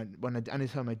hate it.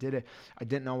 Anytime I did it, I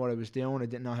didn't know what I was doing. I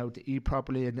didn't know how to eat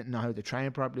properly. I didn't know how to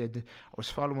train properly. I was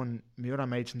following my other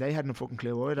mates, and they hadn't a fucking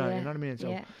clue either. You know what I mean?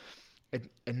 So,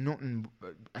 nothing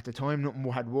at the time,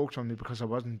 nothing had worked for me because I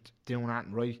wasn't doing that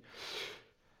right.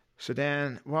 So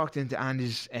then walked into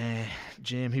Andy's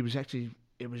gym. He was actually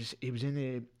he was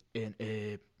in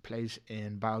a place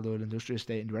in Baldoyle Industrial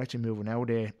Estate, and they were actually moving out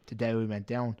there the day we went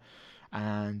down.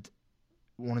 And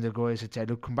one of the guys had said,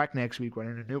 look, come back next week. We're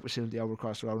in a new facility over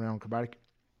across the road around Quebec,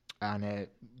 and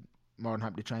more than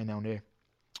happy to train down there.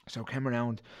 So I came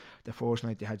around the first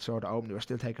night they had sort of opened. They were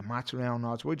still taking mats around and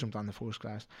all, so I jumped on the first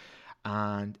class,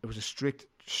 and it was a strict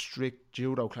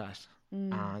judo class,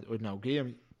 and with no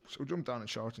gear. So I jumped on in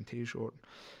shorts and t-shirt.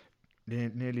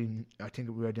 Nearly, I think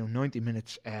we were doing 90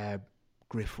 minutes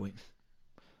grip fighting.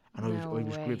 And I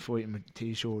was grip fighting with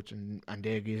t-shirts and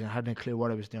their gears, and I hadn't a clue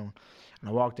what I was doing. And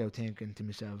I walked out thinking to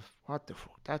myself, what the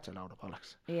fuck, that's a load of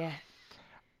bollocks. Yeah.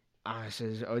 And I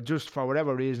says, just for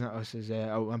whatever reason,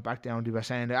 I went back down. They were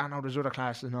saying, no, there's other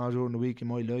classes and all during the week, you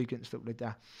might like it and stuff like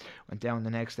that. Went down the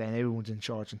next day and everyone's in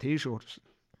shorts and t-shirts.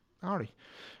 Alright.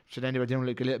 So then they were doing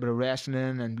like a little bit of wrestling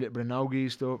and a little bit of no-gi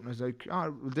stuff, and I was like,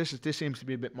 oh, well, this seems to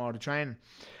be a bit more the training.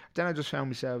 Then I just found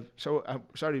myself,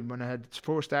 when I had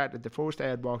first started, the first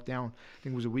day I'd walked down, I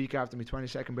think it was a week after my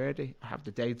 22nd birthday. I have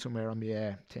the date somewhere on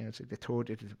my thing, it's like the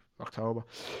 30th of October.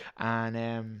 And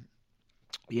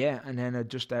and then I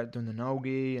just started doing the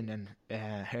no-gi, and then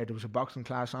heard there was a boxing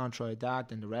class on, tried that,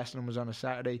 then the wrestling was on a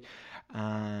Saturday,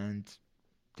 and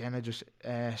then I just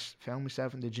found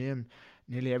myself in the gym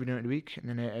nearly every night of the week, and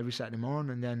then every Saturday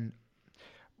morning. And then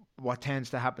what tends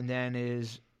to happen then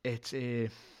is it's a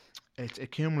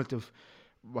cumulative.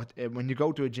 When you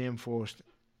go to a gym first,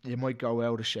 you might go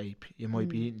out of shape. You might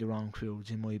be eating the wrong foods.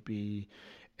 You might be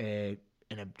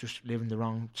just living the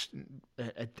wrong,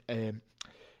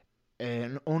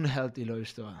 an unhealthy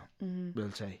lifestyle,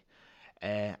 we'll say.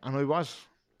 And I was.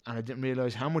 And I didn't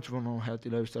realise how much of an unhealthy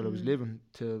lifestyle I was living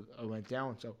till I went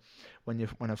down. So when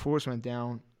I first went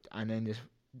down, and then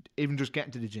even just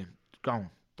getting to the gym, going,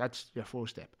 that's your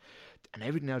first step. And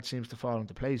everything else seems to fall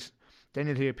into place. Then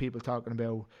you'll hear people talking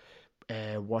about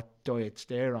what diets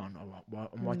they're on, or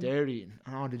what they're eating.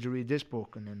 Oh, did you read this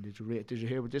book? And then did you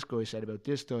hear what this guy said about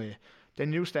this diet?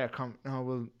 Then you start oh,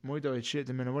 well, my diet's shit at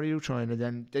the minute. What are you trying? And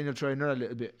then you'll try another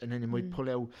little bit, and then you might pull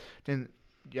out. Then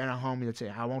you're at home, you'll say,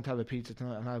 I won't have a pizza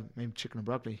tonight, I'll have maybe chicken and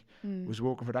broccoli. Was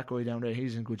working for that guy down there,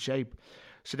 he's in good shape.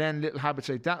 So then little habits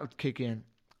like that will kick in,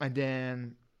 and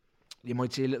then you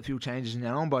might see a little few changes in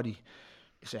your own body.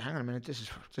 You say, hang on a minute, this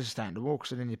is starting to work.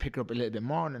 So then you pick it up a little bit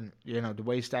more, and the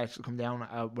weight starts to come down,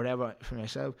 whatever, for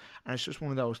yourself. And it's just one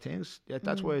of those things. Yeah,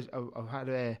 that's why I've had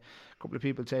a couple of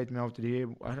people say to me over the year.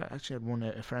 I actually had one,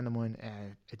 a friend of mine,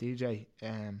 a DJ,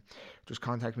 just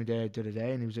contacted me there the other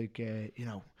day, and he was like,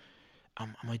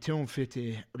 am I too unfit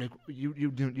to, like,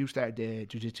 you started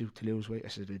jiu-jitsu to lose weight? I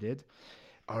said, I did.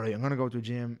 Alright, I'm going to go to the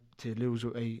gym to lose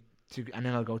weight, and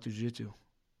then I'll go to jiu-jitsu.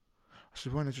 I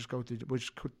said, why not just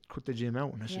cut the gym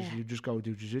out? And I said, you just go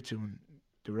do jiu-jitsu and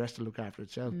the rest will look after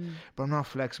itself. But I'm not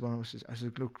flexible. I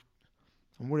said, look,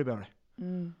 don't worry about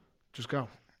it. Just go.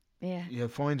 Yeah. You'll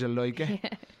find you'll like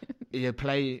it. You'll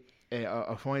play.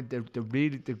 I find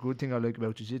the good thing I like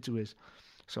about jiu-jitsu is,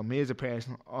 so me as a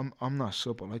person, I'm not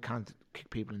supple. I can't kick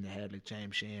people in the head like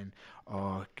James Shane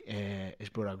or his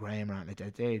brother Graham around like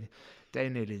that. They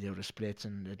nearly do the splits,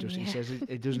 and he says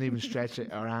it doesn't even stretch it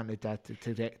around like that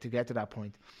to get to that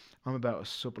point. I'm about as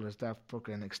supple as that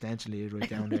fucking extension lead right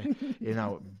down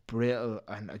there, brittle,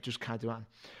 and I just can't do that.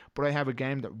 But I have a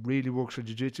game that really works for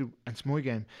jiu-jitsu, and it's my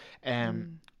game.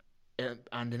 And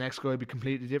the next guy will be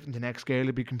completely different. The next girl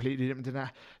will be completely different to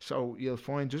that. So you'll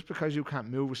find, just because you can't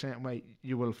move a certain way,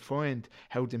 you will find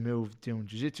how to move doing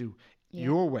jiu-jitsu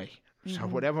your way. So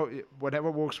whatever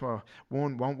works for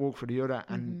one won't work for the other.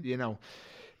 And,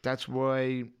 that's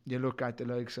why you look at the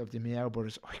likes of the Meow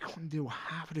Brothers. I couldn't do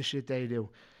half of the shit they do.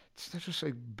 They're just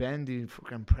like bendy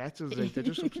fucking pretzels. Like, they're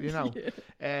just,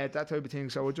 that type of thing.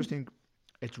 So I just think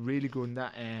it's really good in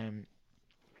that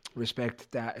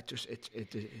respect that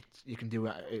it you can do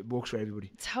it. It works for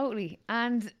everybody. Totally.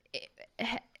 And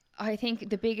I think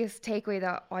the biggest takeaway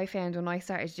that I found when I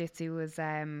started jiu-jitsu was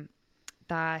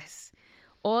that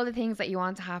all the things that you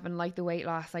want to happen, like the weight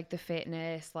loss, like the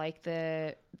fitness, like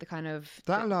the kind of...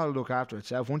 That'll all look after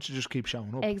itself once you just keep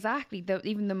showing up. Exactly.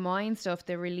 Even the mind stuff,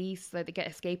 the release, like the get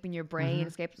escaping your brain,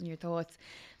 escaping your thoughts.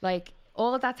 Like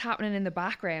all of that's happening in the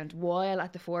background while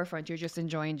at the forefront you're just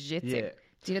enjoying jiu-jitsu. Yeah.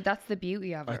 Do you know, that's the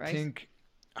beauty of it, right?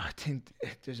 I think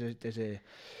there's a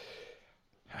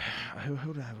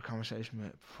who did I have a conversation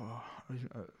with before?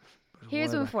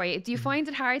 Here's one for you. Do you find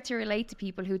it hard to relate to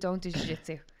people who don't do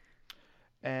jiu-jitsu?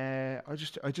 I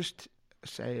just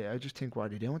think, what are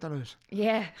they doing with their lives?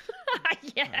 Yeah.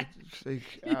 Yeah.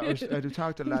 I do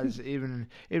talk to lads even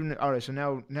alright, so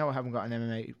now I haven't got an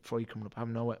MMA fight coming up. I have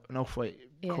no fight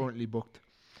currently booked.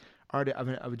 Already, I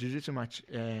have a jiu-jitsu match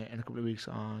in a couple of weeks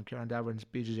on Kieran Davern's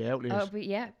BJJ Outliers. Oh, but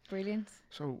yeah, brilliant.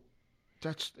 So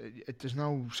that's there's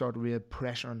no sort of real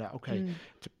pressure on that. Okay,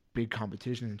 it's a big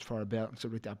competition, it's for a belt and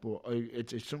stuff like that, but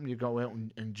it's something you go out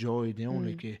and enjoy doing.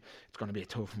 Like it's going to be a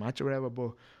tough match or whatever,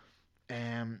 but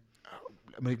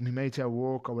like my mates at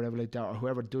work or whatever like that, or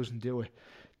whoever doesn't do it,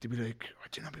 they'd be like, "Oh,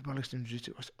 do you not be bollocks doing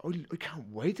jiu-jitsu?" I can't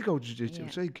wait to go to jiu-jitsu.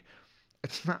 It's like,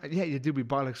 it's not, you do be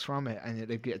bollocks from it, and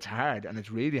it's hard, and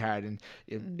it's really hard, and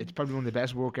it's probably one of the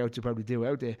best workouts you probably do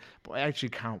out there, but I actually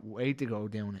can't wait to go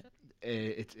doing it.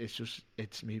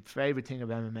 It's my favourite thing of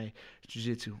MMA,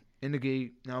 jiu-jitsu. In the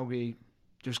gi, no gi,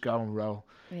 just go and roll.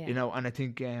 Yeah. You know, and I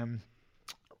think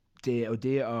the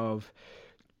idea of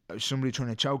somebody trying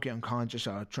to choke you unconscious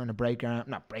or trying to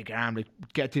not break your arm, like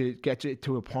get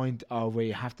to a point of where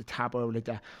you have to tap over like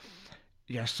that.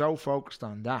 You're so focused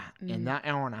on that in that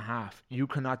hour and a half, you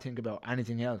cannot think about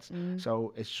anything else.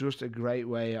 So it's just a great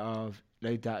way of,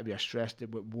 like that, if you're stressed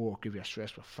with work, if you're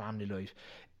stressed with family life,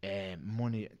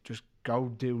 money, just go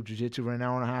do jiu-jitsu for an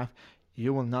hour and a half.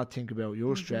 You will not think about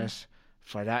your stress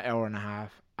for that hour and a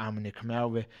half, and when you come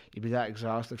out of it, you'll be that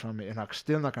exhausted from it, you're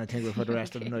still not going to think about it for the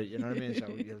rest of the night. You know what I mean? So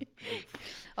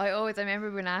I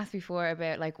remember being asked before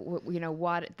about, like, you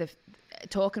know,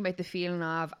 talking about the feeling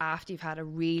of after you've had a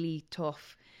really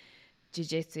tough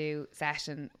jiu-jitsu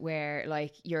session where,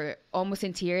 like, you're almost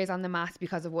in tears on the mat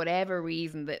because of whatever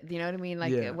reason, that, you know what I mean,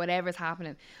 like whatever's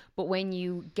happening, but when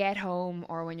you get home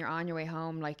or when you're on your way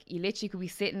home, like, you literally could be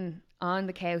sitting on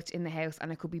the couch in the house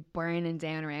and it could be burning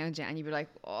down around you, and you'd be like,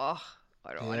 oh,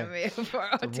 I don't want to move, or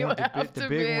the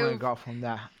big one I got from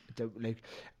that, like,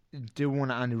 do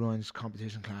one of Andy Ryan's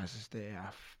competition classes, they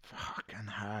are fucking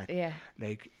hard. Yeah.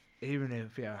 Like, even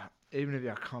if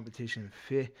you're competition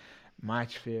fit,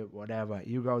 match fit, whatever,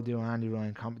 you go do an Andy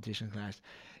Ryan competition class,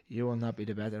 you will not be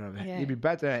the better of it. You'll be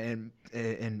better in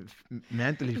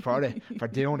mentally for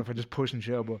doing it, for just pushing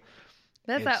through. But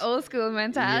that's that old school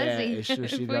mentality. Yeah, it's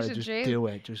just, you gotta just do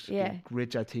it. Just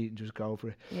grit your teeth and just go for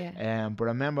it. Yeah. But I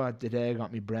remember the day I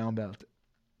got my brown belt,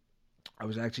 I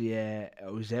was actually I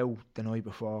was out the night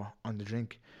before on the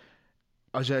drink.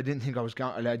 I didn't think I was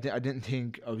going. I didn't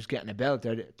think I was getting a belt.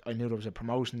 I knew there was a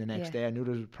promotion the next day. I knew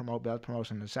there was a belt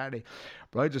promotion on Saturday.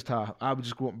 But I just thought I would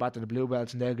just go up back to the blue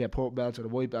belts and they'll get purple belts or the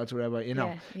white belts or whatever. You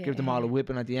know, give them all a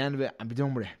whipping at the end of it and be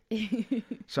done with it.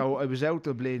 So I was out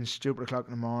till bleeding stupid o'clock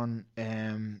in the morning.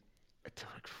 Till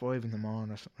like 5 in the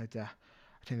morning or something like that.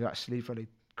 I think I got to sleep for like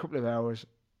a couple of hours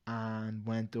and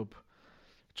went up,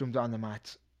 jumped on the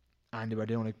mats, and they were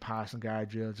doing like passing guard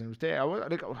drills, and it was there. I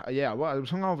was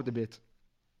hungover a bit.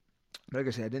 Like I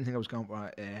said, I didn't think I was going for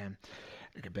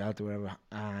like a belt or whatever,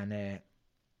 and they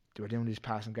were doing these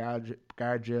passing guard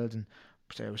drills, and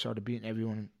so I was sort of beating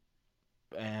everyone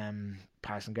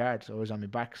passing guard, so I was on my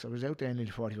back, so I was out there in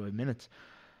nearly 45 minutes.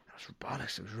 I was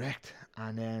bollocks, I was wrecked,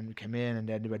 and then we came in and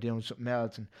then they were doing something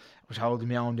else, and I was holding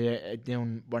me on there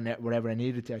doing whatever I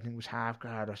needed to. I think it was half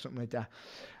guard or something like that,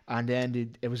 and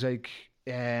then it was like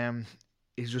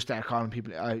he's just started calling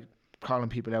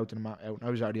people out to the mat. I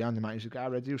was already on the mat. He's like,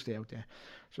 "Alright, you stay out there."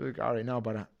 So I was like, "Alright, no,"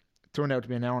 but it turned out to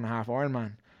be an hour and a half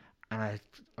Ironman, and I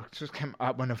just came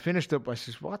up when I finished up. I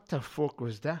says, "What the fuck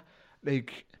was that?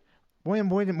 Like, why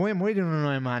am I doing an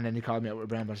Ironman?" And he called me out with a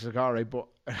brown belt. I was like, "Alright," but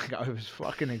I was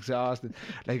fucking exhausted,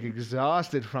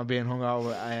 exhausted from being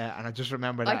hungover, and I just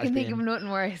remember that. I can think of nothing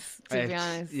worse, to be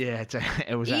honest. Yeah,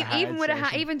 it was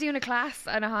even doing a class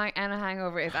and a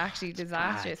hangover is actually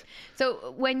disastrous.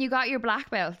 So when you got your black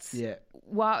belts,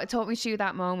 talk me through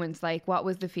that moment. Like, what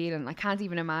was the feeling? I can't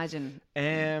even imagine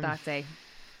that day.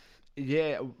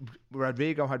 Yeah,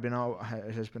 Rodrigo has been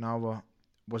over.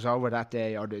 was over that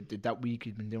day, or that week.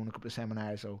 He'd been doing a couple of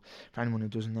seminars. So for anyone who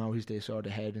doesn't know, he's the sort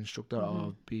of head instructor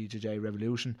of BJJ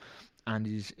Revolution, and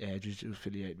he's jiu-jitsu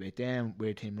affiliated with them,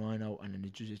 with Team Rhino, and then the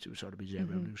jiu-jitsu sort of BJJ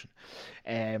Revolution.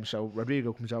 So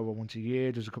Rodrigo comes over once a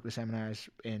year. There's a couple of seminars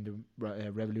in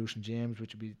the Revolution gyms,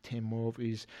 which would be Tim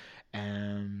Murphy's,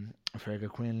 Fergal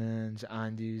Quinlan's,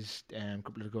 Andy's, a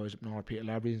couple of the guys up north, Peter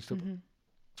Lavery and stuff.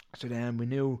 So then we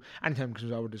knew anytime it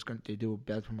comes over, they do a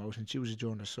belt promotion. It's usually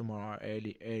during the summer or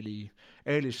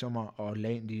early summer or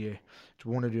late in the year. It's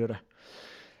one or the other.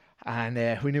 And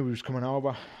we knew he was coming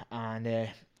over, and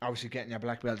obviously getting your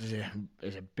black belt is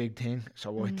a big thing.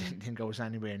 So I didn't think I was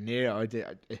anywhere near.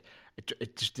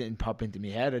 It just didn't pop into my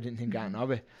head. I didn't think anything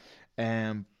of it.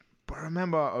 But I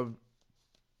remember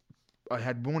I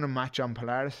had won a match on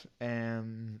Polaris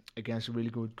against a really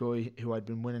good guy who had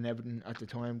been winning everything at the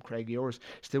time, Craig Yours.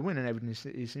 Still winning everything.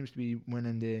 He seems to be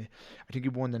winning I think he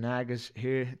won the Nagas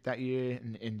here that year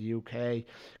in the UK. A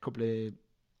couple of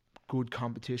good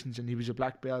competitions, and he was a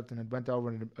black belt, and I went over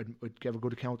and I'd give a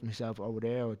good account of myself over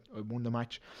there. I won the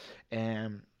match.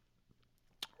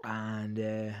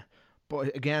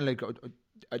 But again, like,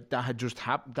 that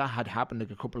had happened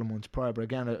like a couple of months prior. But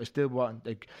again, I still want,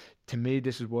 like, to me,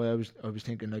 this is why I was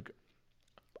thinking, like,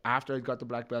 after I got the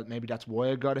black belt, maybe that's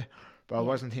why I got it. But I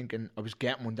wasn't thinking I was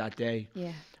getting one that day.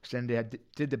 Yeah. So then they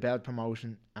did the belt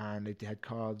promotion, and they had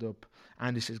called up,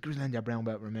 and he says, "Give us your brown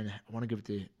belt for a minute. I want to give it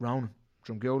to Ronan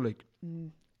from Gill, like."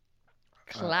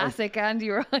 Classic Andy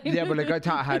Ryan. Yeah, but like I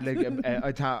thought I had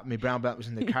I thought my brown belt was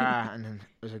in the car, and then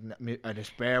it was like I had a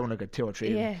spare one, like a 2 or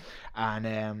 3. Yeah.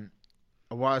 And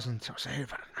I wasn't. So I said, "Hey,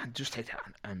 just take that,"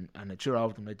 and I threw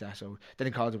over them like that. So then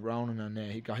he called up Ronan, and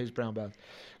he got his brown belt.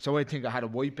 So I think I had a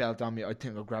white belt on me. I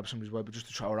think I grabbed somebody's white belt just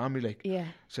to throw it on me, like. Yeah.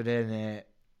 So then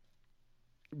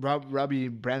Robbie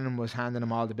Brennan was handing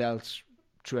him all the belts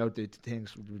throughout the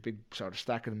things, with a big sort of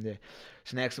stack of them there.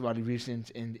 So next to what he reached in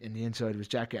the inside of his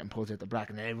jacket and pulls out the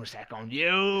black, and then everyone started going,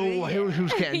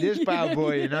 who's getting this bad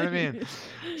boy, you know what I mean?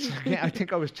 So I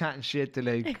think I was chatting shit to,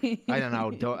 like, I don't know,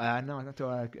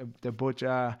 the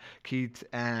Butcher, Keith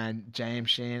and James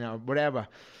Sheen or whatever,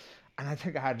 and I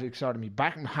think I had, like, sort of me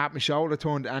back and half my shoulder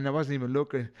turned, and I wasn't even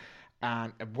looking,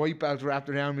 and a white belt wrapped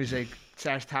around me, like,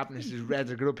 starts tapping, this is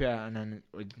red, I get up here, and then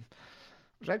I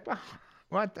was like,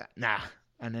 what the? Nah.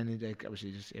 And then he, like,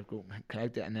 obviously just go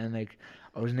collect it, and then, like,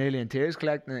 I was nearly in tears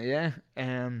collecting it. Yeah,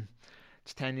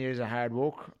 it's 10 years of hard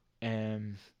work.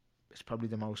 It's probably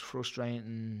the most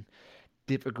frustrating,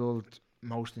 difficult,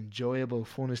 most enjoyable,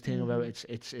 funnest thing about it.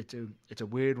 It's a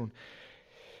weird one,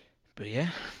 but yeah,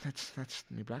 that's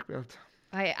my black belt.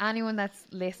 Anyone that's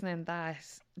listening that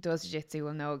does jiu-jitsu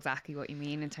will know exactly what you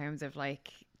mean in terms of,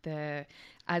 like,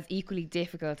 as equally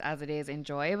difficult as it is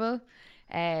enjoyable.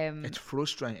 It's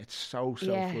frustrating. It's so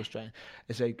frustrating.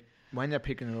 It's like when you're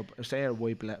picking it up, say a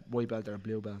white belt or a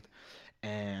blue belt,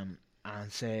 and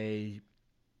say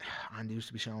Andy used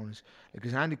to be showing us,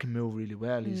 because Andy can move really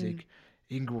well. He's like,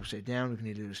 he can go upside down. He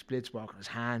can do a split spark on his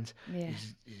hands. Yeah.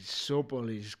 He's supple.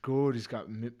 He's good. He's got,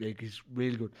 like, he's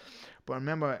really good. But I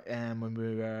remember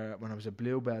when I was a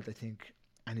blue belt, I think,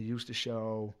 and he used to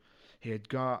show. He had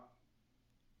got.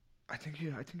 I think he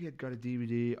had got a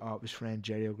DVD of his friend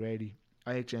Jerry O'Grady.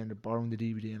 I actually ended up borrowing the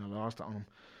DVD and I lost it on him.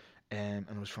 And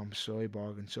it was from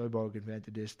Cyborg. And Cyborg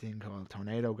invented this thing called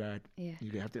Tornado Guard. Yeah.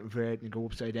 You have to invert it and go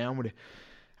upside down with it.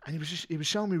 And he was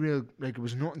showing me real, like, it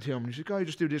was nothing to him. And he said, "Oh, you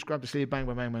just do this, grab the sleeve, bang,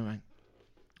 bang, bang, bang, bang."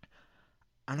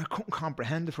 And I couldn't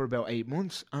comprehend it for about 8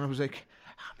 months. And I was like,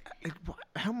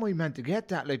 how am I meant to get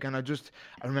that? Like, and I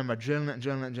remember drilling it,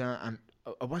 and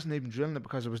I wasn't even drilling it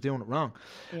because I was doing it wrong.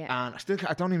 Yeah. And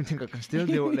I don't even think I can still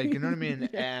do it, like, you know what I mean?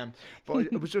 Yeah. But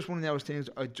it was just one of those things,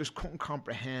 I just couldn't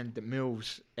comprehend the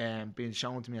moves being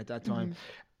shown to me at that time.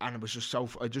 And it was just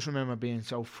I just remember being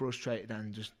so frustrated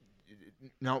and just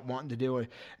not wanting to do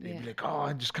it. And you'd be like, "Oh,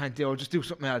 I just can't do it, I'll just do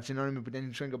something else," you know what I mean? But then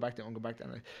you try and go back there and like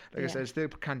I said, I still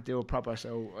can't do it proper,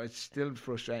 so it's still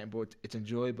frustrating, but it's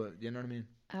enjoyable, you know what I mean?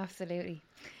 Absolutely.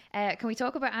 Can we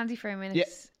talk about Andy for a minute?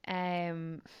 Yeah.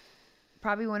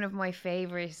 Probably one of my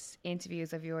favourite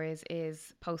interviews of yours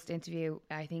is post-interview.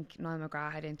 I think Niall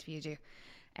McGrath had interviewed you.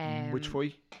 Which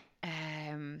fight?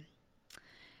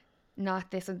 Not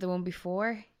this one, the one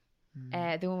before.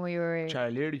 The one where you were...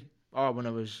 Charlie Leary. Oh, when I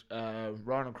was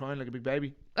roaring and crying like a big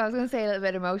baby. I was going to say a little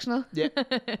bit emotional. Yeah.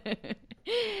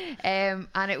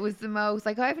 And it was the most...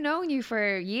 Like, I've known you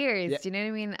for years, do you know what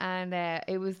I mean? And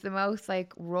it was the most,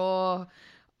 like, raw...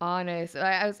 honest.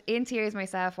 I was in tears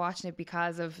myself watching it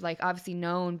because of, like, obviously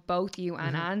knowing both you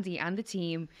and Andy and the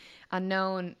team, and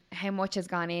knowing how much has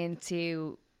gone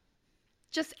into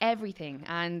just everything,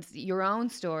 and your own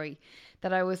story,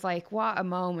 that I was like, what a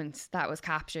moment that was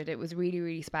captured. It was really,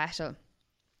 really special.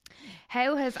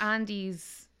 How has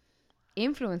Andy's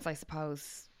influence, I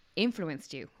suppose,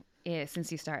 influenced you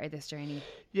since you started this journey?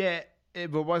 Yeah,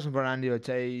 if it wasn't for Andy, I'd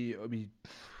say I'd be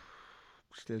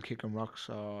still kicking rocks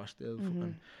or still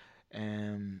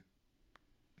fucking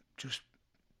just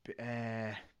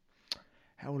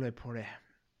how will I put it?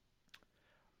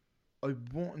 I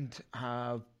wouldn't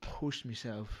have pushed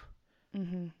myself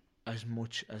as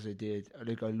much as I did.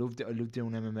 Like, I loved it. I loved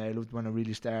doing MMA. I loved when I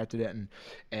really started it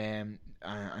and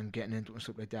getting into it and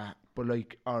stuff like that. But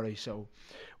like, alright, so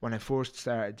when I first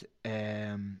started,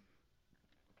 I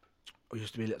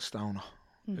used to be a little stoner.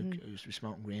 Like, I used to be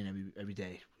smoking green every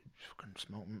day. Fucking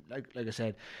smoking. Like I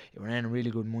said, you were earning really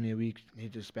good money a week. You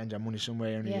need to spend your money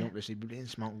somewhere, and you don't really be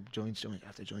smoking joints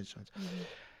after joints.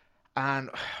 And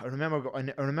I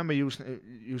remember used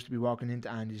to be walking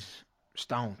into Andy's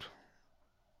stoned,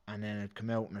 and then I'd come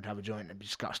out and I'd have a joint and I'd be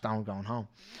stoned going home.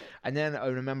 And then I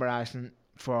remember asking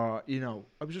for,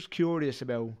 I was just curious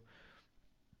about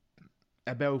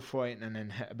fighting, and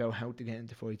then about how to get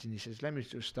into fights. And he says, let me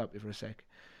just stop you for a sec.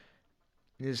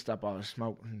 You need to stop all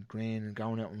smoking green and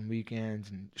going out on weekends,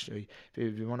 and if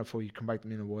you want to fight, come back to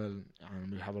me in a while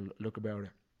and we'll have a look about it.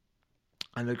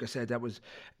 And like I said, that was,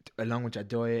 along with your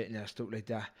diet and stuff like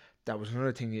that, that was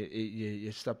another thing.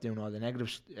 You stop doing all the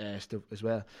negative stuff as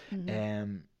well.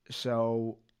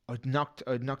 So I'd knocked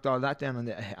all that down on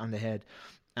the head,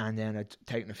 and then I'd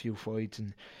taken a few fights,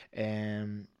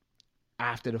 and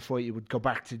after the fight you would go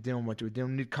back to doing what you were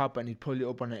doing. He'd cop it and he'd pull you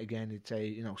up on it again. He'd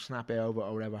say, snap it over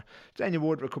or whatever. Then you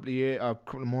would for a couple of years or a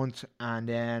couple of months, and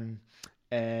then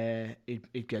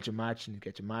he'd get you matched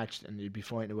and you'd be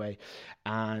fighting away.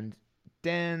 And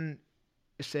then,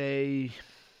 say,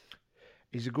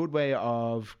 it's a good way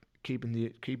of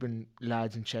keeping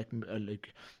lads in check.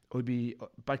 Like, I'd be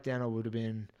back then, I would have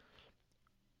been.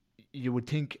 You would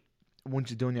think once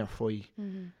you've done your fight,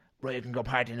 right, you can go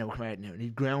party now, come out now. And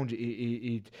he'd ground you,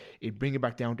 he'd bring you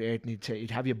back down to earth, and he'd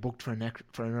have you booked for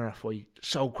another fight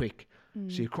so quick,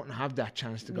 so you couldn't have that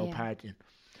chance to go partying.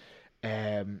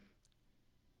 And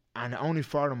only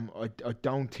for him, I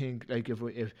don't think, like, if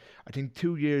I think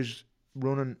 2 years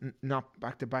running, not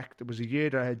back to back. There was a year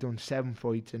that I had done 7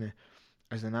 fights in it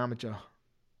as an amateur.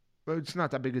 Well, it's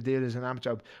not that big a deal as an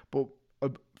amateur, but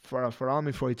for all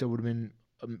my fights, I would have been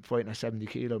fighting at 70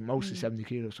 kilo, mostly 70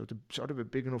 kilos. So it's sort of a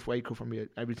big enough weight cut for me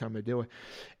every time I do it.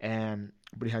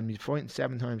 But he had me fighting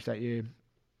 7 times that year,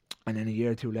 and then a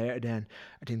year or two later, then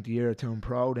I think the year I turned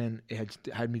pro, then it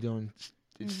had me doing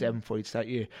 7 fights that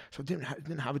year. So I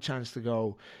didn't have a chance to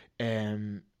go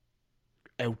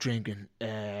out drinking,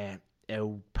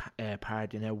 out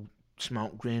partying, out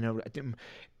smoking green.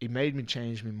 It made me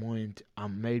change my mind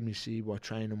and made me see what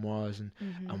training was and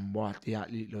what the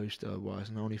athlete lifestyle was.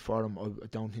 And only for him, I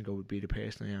don't think I would be the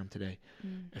person I am today,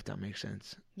 if that makes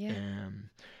sense. Yeah.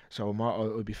 So I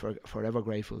would be forever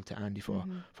grateful to Andy for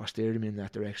steering me in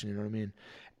that direction. You know what I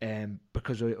mean?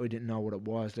 Because I didn't know what it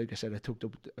was. Like I said, I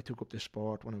took up the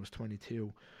sport when I was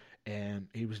 22.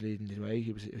 He was leading the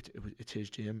way. It's his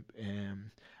gym.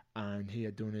 And he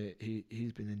had done it.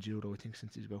 He's been in judo, I think,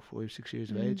 since he's about 5-6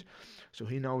 years of age. So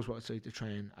he knows what it's like to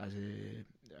train as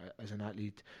an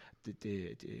athlete.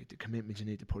 The commitment you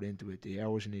need to put into it, the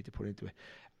hours you need to put into it.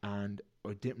 And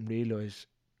I didn't realise,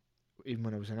 even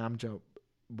when I was an amateur,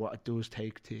 what it does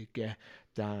take to get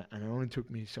that. And it only took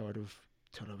me sort of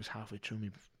till I was halfway through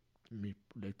me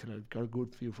like, till I got a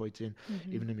good few fights in,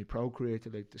 even in my pro career,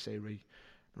 to say, right,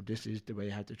 well, this is the way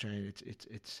I had to train.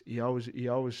 It's he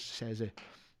always says it.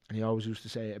 And he always used to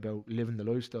say about living the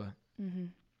lifestyle.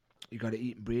 You got to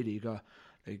eat and breathe it. You got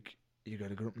to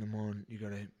get up in the morning.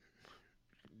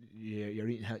 You're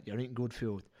eating good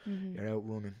food. You're out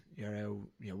running.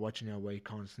 You're watching your weight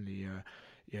constantly.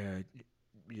 You're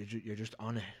just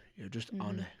on it. You're just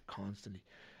on it constantly.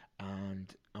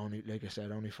 And only, like I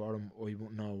said, only for him, I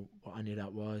wouldn't know what any of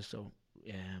that was. So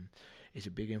it's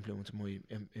a big influence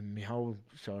in my whole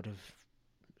sort of.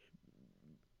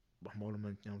 I'm older,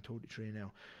 now 33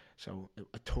 now. So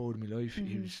a third of my life,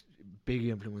 he was a big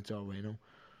influence over,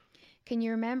 Can you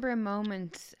remember a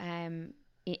moment in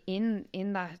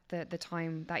that the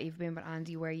time that you've been with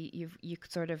Andy where you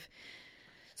could sort of,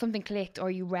 something clicked, or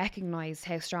you recognised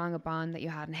how strong a bond that you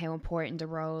had and how important the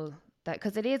role that,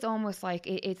 because it is almost like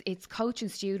it's coach and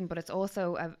student, but it's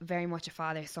also very much a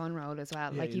father-son role as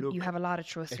well. Yeah, like you have a lot of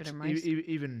trust with him, right?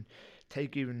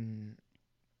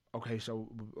 Okay, so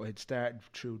I had started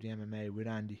through the MMA with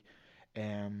Andy.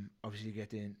 Obviously, you get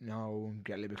to know and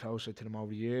get a little bit closer to them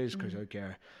over the years, because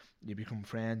you become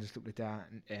friends and stuff like that.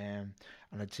 And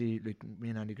I'd see, like, me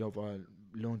and Andy go for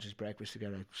lunches, breakfast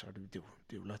together, sort of do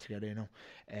a lot together, you know.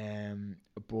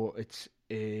 But it's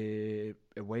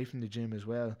away from the gym as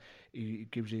well. He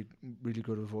gives you really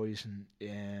good advice,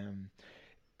 and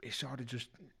it sort of just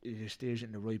steers you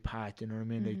in the right path, you know what I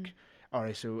mean? Like,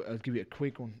 alright, so I'll give you a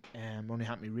quick one. Only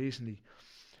happened to me recently.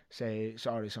 So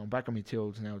I'm back on my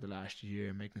tools now the last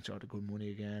year, making sort of good money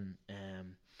again.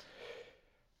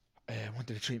 I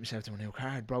wanted to treat myself to a new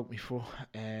car. It broke me foot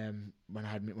when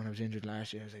I was injured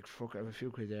last year. I was like, fuck, I have a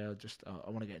few quid there. I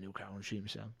want to get a new car. I want to treat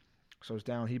myself. So I was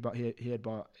down. He had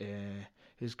bought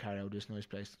his car out of this nice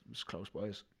place. It was close by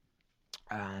us.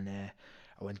 And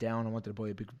I went down. I wanted to buy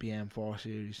a big BM4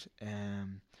 Series.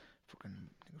 Fucking,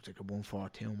 I think it was like a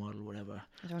 142 model, whatever.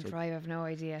 I don't drive. I have no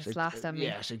idea. It's last on me.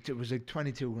 Yeah, it was like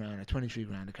 22 grand or 23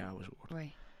 grand the car was worth.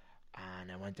 Right.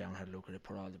 And I went down, had a look at it,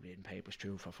 put all the bleeding papers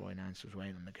through for finance. Was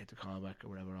waiting to get the call back or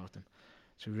whatever off them.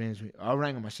 So he rings me. I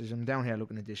rang him. I says, I'm down here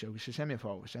looking at this show. He says, send me a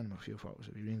photo. Send him a few photos.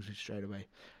 So he rings me straight away.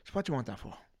 So what do you want that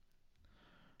for?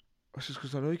 I says,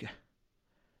 because I like it.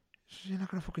 He says, you're not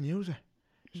going to fucking use it.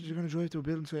 He says, you're going to drive to a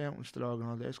building site out in Stillog and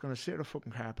all that. It's going to sit in a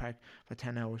fucking car park for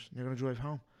 10 hours and you're going to drive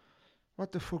home.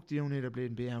 What the fuck do you need a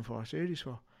bleeding BM4 Series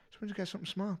for? So why don't you get something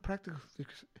small, practical? He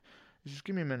says,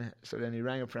 give me a minute. So then he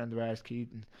rang a friend of ours,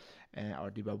 Keaton, or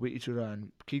they were with each other,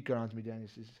 and Keith got on to me then. He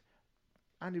says,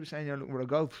 Andy was saying you're looking for a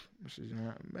golf. I says,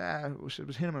 yeah, it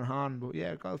was him and Han, but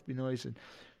yeah, golf would be nice. And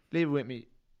leave it with me.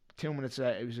 2 minutes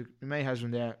later, it was my mate has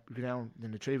one there. We go down,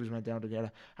 then the three of us went down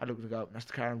together. I looked at the golf, and that's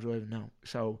the car I'm driving now.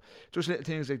 So just little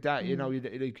things like that, you know,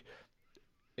 like.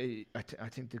 I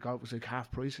think the golf was like half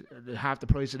the price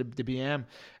of the BM,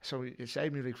 so it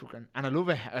saved me like fucking, and I love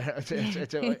it.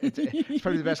 It's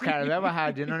probably the best car I've ever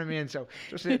had. You know what I mean? So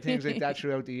just little things like that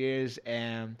throughout the years,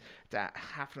 that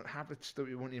half the stuff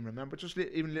you won't even remember. Just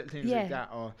even little things like that,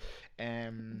 or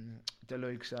the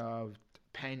likes of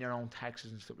paying your own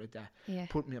taxes and stuff like that. Yeah,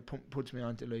 puts me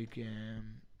onto like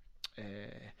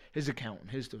his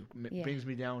accountant, his stuff brings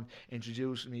me down,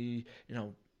 introduces me, you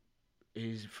know.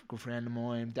 He's a good friend of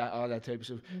mine, all that type of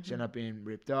stuff. So not being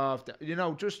ripped off, you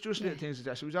know, just little things like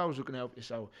that. So he's always looking out for you.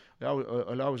 So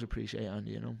I'll always appreciate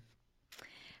Andy, you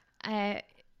know.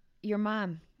 Your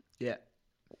mum. Yeah.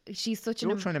 She's such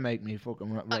You're trying to make me fucking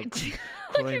cry my eyes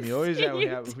out.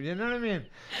 You know what I mean?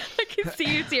 I can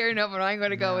see you tearing up, and I'm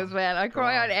going to go as well. I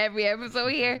cry on every episode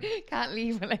here. Can't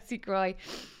leave unless you cry.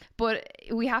 But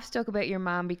we have to talk about your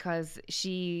mum because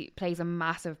she plays a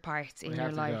massive part in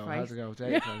your life, right?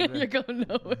 You're going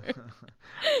nowhere.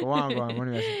 Go on. What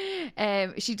are you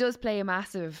saying? She does play a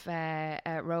massive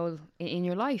role in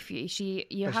your life.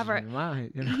 You have her.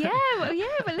 You know? Yeah,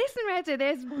 but listen, Reza,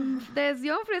 there's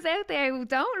young fellas out there who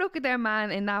don't look at their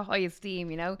man in that high esteem,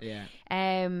 you know. Yeah.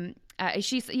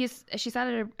 She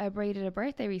celebrated a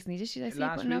birthday recently. Did she?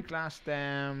 Last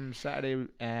Saturday.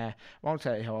 Won't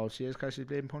tell you how old she is because she's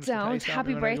bleeding punched. Don't.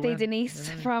 Happy birthday, Denise,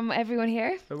 from everyone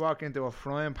here. I walk into a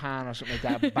frying pan or something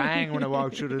like that, bang when I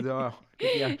walk through the door.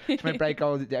 Yeah, she might break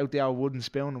out the old wooden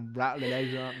spoon and rattle the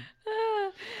legs on.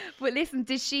 But listen,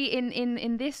 did she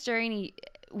in this journey?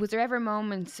 Was there ever a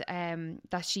moment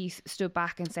that she stood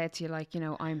back and said to you, like, you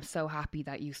know, I'm so happy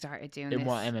that you started doing this? In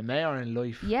what, MMA or in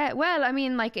life? Yeah, well, I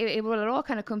mean, like, it all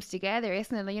kind of comes together,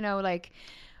 isn't it? You know, like,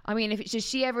 I mean, does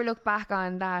she ever look back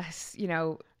on that, you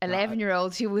know,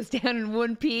 11-year-old who was down in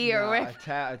 1p or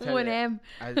whatever, 1M?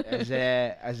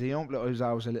 As a young bloke, I was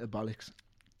always a little bollocks.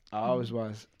 I always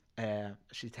was.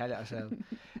 She'd tell it herself.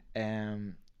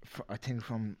 I think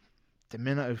from the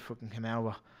minute I fucking came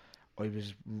over, I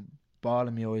was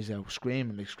bawling my eyes out,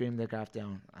 screaming the gaff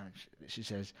down, and she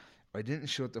says, I didn't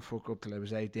shut the fuck up till I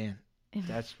was 18.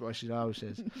 That's what she always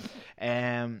says.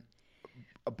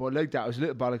 But like that, I was a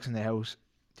little bollocks in the house.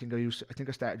 I think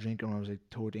I started drinking when I was like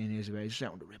 13 years of age. Just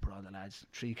out to rip with all the lads,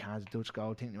 3 cans of Dutch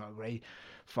Gold, thinking they were great,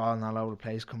 falling all over the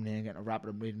place, coming in, getting a rapid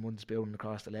and bleeding one spilling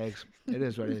across the legs. It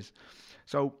is what it is.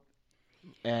 So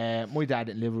my dad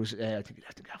didn't live with us. I think he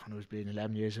left the gaff when I was bleeding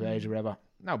 11 years of age or whatever.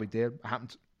 No big deal, it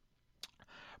happened.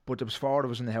 But there was 4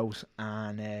 of us in the house,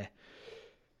 and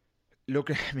look,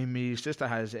 I mean, my sister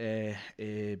has a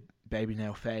baby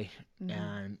now, Faye,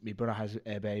 and my brother has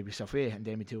a baby, Sophia, and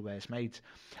they're my 2 best mates.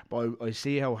 But I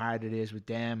see how hard it is with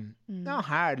them. Not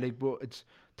hard, like, but it's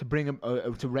to bring them,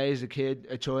 to raise a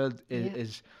child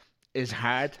is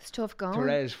hard. It's tough going. To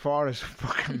raise 4 is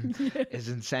fucking is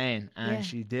insane, and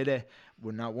she did it.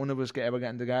 When not one of us ever got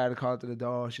in the guard called to the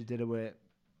door. She did it with.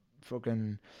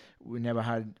 Fucking, we never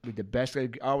had with the best.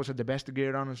 Always had the best of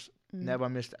gear on us. Never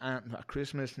missed a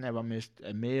Christmas. Never missed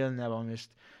a meal.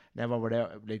 Never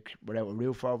without a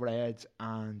roof over our heads.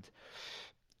 And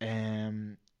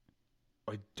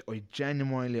I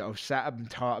genuinely, I've sat up and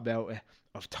thought about it.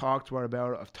 I've talked to her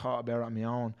about it. I've thought about it on my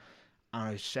own. And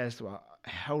I says to her,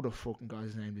 how the fucking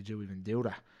God's name did you even do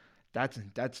that? That's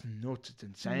nuts. It's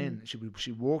insane.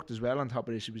 She worked as well on top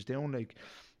of it. She was doing like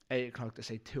 8 o'clock to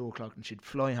say 2 o'clock, and she'd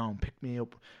fly home, pick me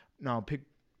up. No,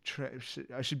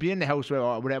 I should be in the house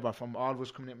or whatever from all of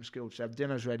us coming in from school. She'd have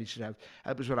dinners ready. She'd have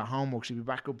help us with her homework. She'd be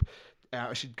back up.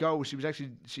 She'd go. She'd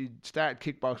started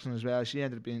kickboxing as well. She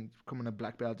ended up becoming a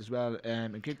black belt as well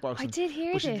in kickboxing. I did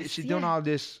hear this. She'd done all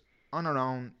this on her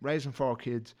own, raising 4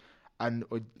 kids, and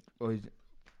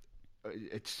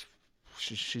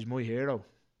she's my hero.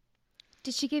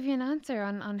 Did she give you an answer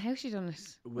on how she done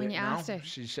it when you asked her?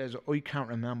 She says, I can't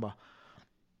remember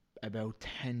about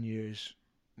 10 years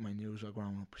when you were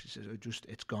growing up. She says,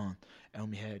 it's gone out of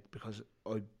my head because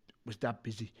I was that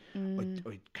busy.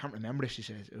 I can't remember it, she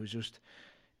says. It was just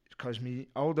because my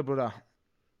older brother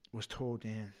was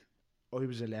 13, I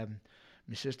was 11,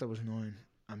 my sister was 9,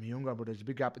 and my younger brother, there's a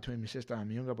big gap between my sister and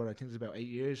my younger brother. I think it's about 8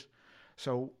 years.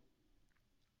 So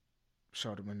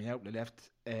that when my outlet left,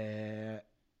 I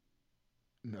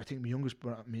think my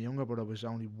younger brother was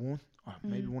only 1 or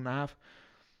maybe 1.5.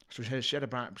 So she had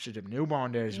a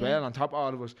newborn there as well, on top of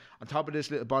all of us. On top of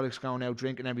this little bollocks going out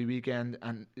drinking every weekend,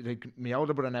 and like my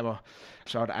older brother never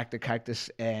sort of acted cactus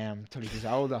till he was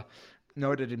older.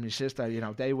 Neither did my sister. You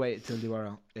know, they waited till they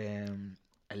were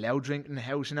allowed drinking in the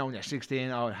house. You know, when you're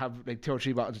 16, or have like 2 or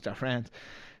 3 bottles with their friends.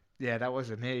 Yeah, that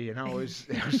wasn't me. You know, I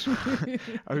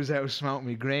was out smoking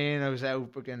my green. I was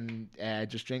out fucking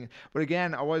just drinking. But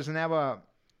again, I was never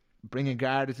bringing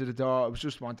Garda to the door. I was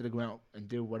just wanted to go out and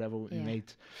do whatever with my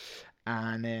mates.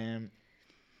 And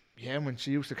when she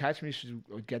used to catch me,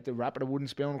 I'd get the wrap of the wooden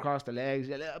spoon across the legs.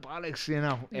 Yeah, little bollocks, you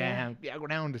know. Go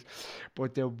down this.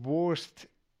 But the worst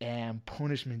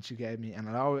punishment she gave me, and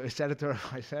I said it to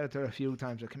her a few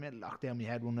times. I came in, locked down my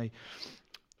head one night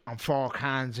on 4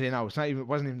 cans, you know. It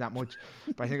wasn't even that much,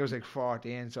 but I think I was like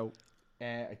 14. So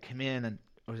I came in and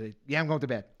I was like, I'm going to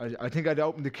bed. I think I'd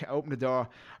opened the door.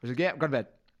 I was like, I'm going to bed.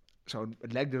 So I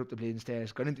legged it up the bleeding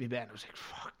stairs, got into my bed, and I was like,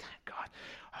 fuck, thank God,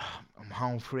 I'm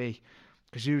home free.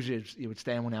 Because usually you would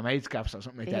stay in one of your mates' gaps or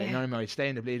something like that. You know what I mean? I'd stay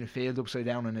in the bleeding field upside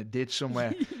down in a ditch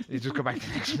somewhere. You just go back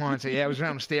the next morning and say, I was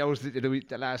around the stairs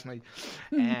the last night.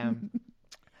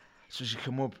 So she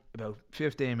came up about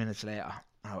 15 minutes later.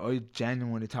 I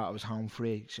genuinely thought I was home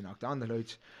free. She knocked on the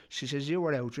lights. She says, you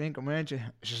were out drinking, weren't you?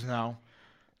 She says, no.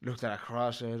 Looked at her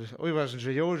cross-eyed. I wasn't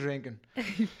sure you were drinking.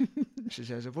 She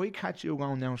says, if I catch you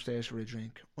going downstairs for a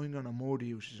drink, I'm going to murder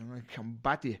you. She says, I'm going to come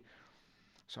back to you.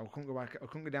 So I couldn't go back. I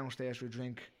couldn't go downstairs for a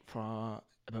drink for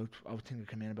about, I think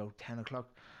I came in about 10 o'clock.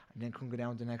 And then couldn't go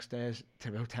down the next stairs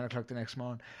till about 10 o'clock the next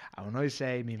morning. And when I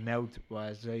say my mouth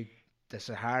was like the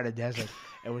Sahara Desert,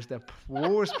 it was the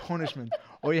worst punishment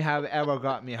I have ever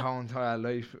got my whole entire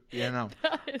life, you know.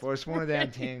 But it's one of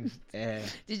them things.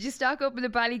 Did you stock up with a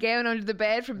ballygown under the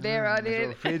bed from there on in?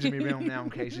 There's a fridge in my room now in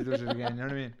case he does it again, you know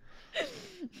what I mean?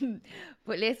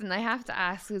 But listen, I have to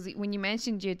ask, because when you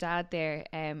mentioned your dad there,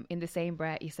 in the same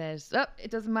breath, you said, it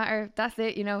doesn't matter, that's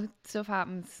it, you know, stuff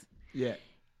happens. Yeah.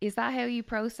 Is that how you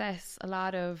process a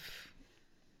lot of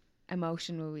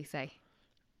emotion, will we say?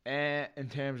 In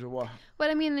terms of what? Well,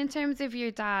 I mean, in terms of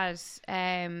your dad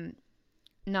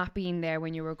not being there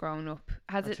when you were growing up,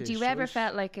 do you ever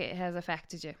felt like it has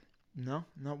affected you? No,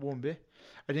 not one bit.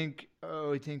 I think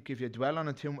if you dwell on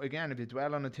it too much,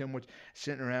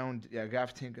 sitting around, you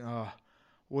have thinking,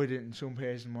 why didn't some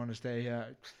person want to stay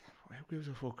here? Who gives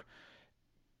a fuck?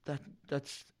 That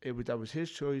was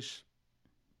his choice.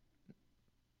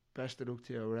 Best of luck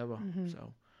to you or whatever. Mm-hmm.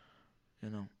 So, you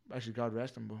know, actually God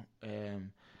rest him, but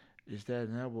he's dead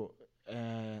now. But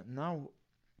no,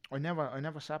 I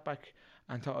never sat back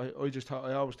and thought. I always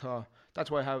thought that's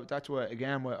why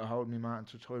again I hold my man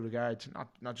to high regard.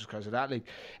 Not just because of that. Like,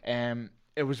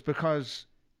 it was because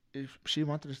she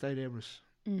wanted to stay there with us.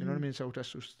 Mm-hmm. You know what I mean? So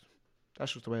that's just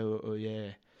the way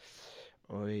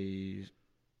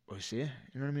I see it.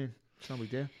 You know what I mean? It's no big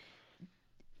deal.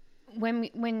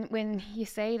 When you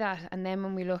say that, and then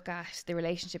when we look at the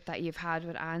relationship that you've had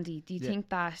with Andy, do you think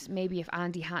that maybe if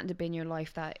Andy hadn't have been in your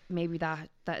life, that maybe that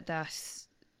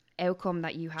outcome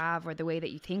that you have, or the way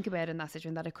that you think about it in that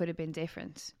situation, that it could have been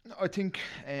different? I think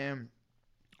I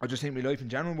just think my life in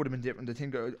general would have been different. I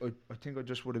think I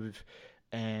just would have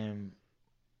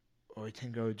I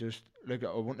think I would just, like,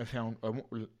 I wouldn't have found,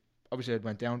 obviously I'd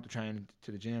went down to train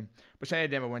to the gym, but say I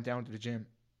never went down to the gym,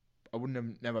 I wouldn't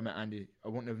have never met Andy. I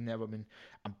wouldn't have never been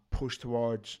pushed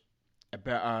towards a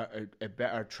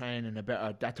better training,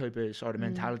 that type of sort of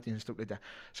mentality and stuff like that.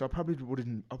 So I probably would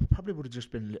have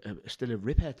just been still a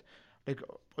riphead. Like,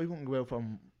 I wouldn't go out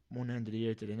from one end of the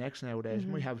year to the next nowadays.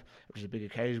 We have, if it's a big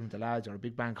occasion with the lads or a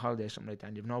big bank holiday or something like that,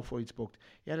 and you've no fights booked,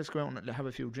 yeah, let's go out and have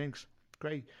a few drinks.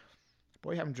 Great.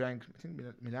 But I haven't drank. I think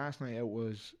my last night out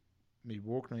was my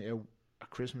work night out at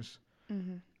Christmas.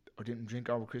 I didn't drink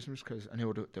over Christmas because I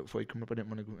knew the fight coming up. I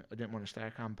didn't want to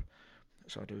start camp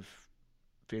sort of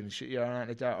feeling shitty or anything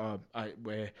like that, or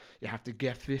where you have to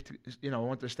get fit. I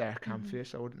want to start camp fit,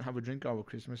 so I didn't have a drink over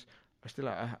Christmas. I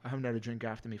haven't had a drink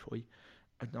after my fight.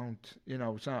 I don't.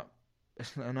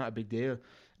 It's not a big deal.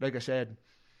 Like I said,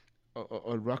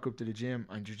 I'll rock up to the gym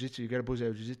and jiu-jitsu. You get a buzz out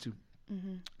of jiu-jitsu.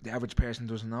 The average person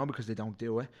doesn't know because they don't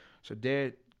do it. So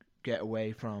they get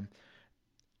away from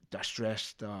their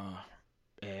stress, their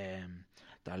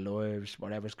lives,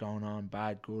 whatever's going on,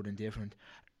 bad, good, and different.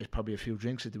 There's probably a few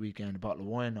drinks at the weekend, a bottle of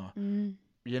wine, or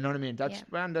you know what I mean. That's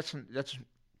a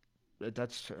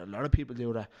lot of people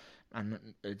do that, and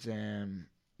it's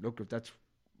look, if that's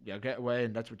you get away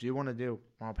and that's what you want to do,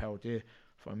 more power to you.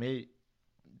 For me,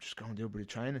 just go and do a bit of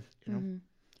training, you know.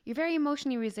 You're very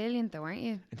emotionally resilient, though, aren't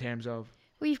you? In terms of,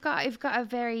 well, you've got a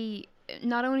very,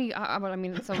 not only well, I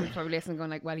mean, someone's probably listening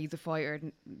going like, well, he's a fighter,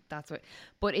 and that's what,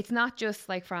 but it's not just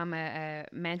like from a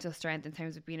mental strength in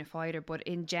terms of being a fighter, but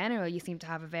in general you seem to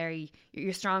have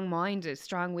you're strong-minded,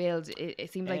 strong-willed.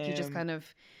 It seems like you just kind of,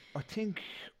 I think,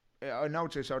 I know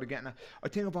what you're sort of getting at. I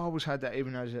think I've always had that,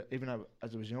 even as I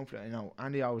was young.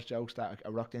 Andy always jokes that I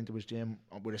rocked into his gym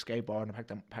with a skateboard and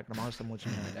packed a monster much.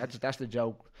 That's the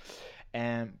joke.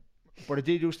 But I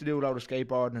did used to do a lot of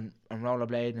skateboarding and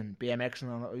rollerblading and BMX,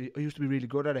 and I used to be really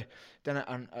good at it. Then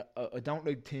I don't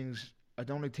like things. I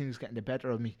don't like things getting the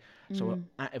better of me. So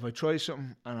if I try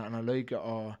something and I like it,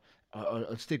 or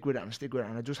I'll stick with it and stick with it.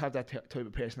 And I just have that type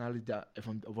of personality that if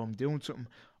I'm doing something,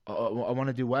 I want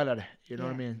to do well at it. You know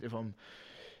what I mean? If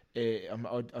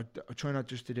I try not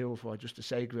just to do it for just the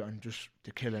sake of it and just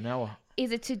to kill an hour.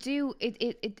 Is it to do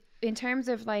it in terms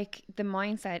of like the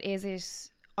mindset? Is it,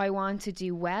 I want to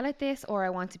do well at this, or I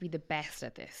want to be the best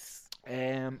at this?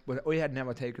 But I had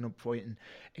never taken up fighting.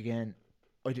 Again,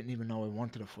 I didn't even know I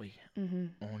wanted to fight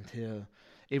until,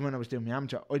 even when I was doing my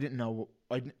amateur, I didn't know.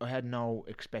 I had no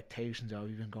expectations of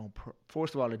even going.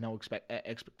 First of all, I had no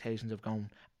expectations of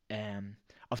going.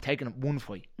 Of taking up one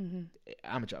fight,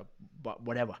 amateur, but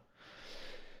whatever.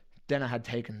 Then I had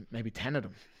taken maybe 10 of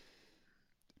them,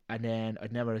 and then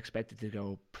I'd never expected to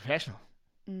go professional.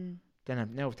 Then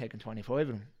I've taken 25 of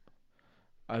them.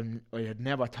 I had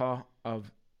never thought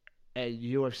of a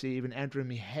UFC even entering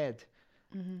my head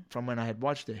from when I had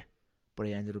watched it, but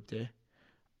I ended up there.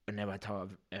 I never thought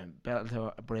of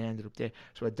Bellator, but I ended up there.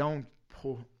 So I don't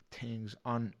put things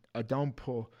on. I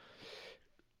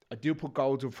do put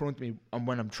goals in front of me, and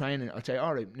when I'm training, I'll say,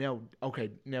 all right, now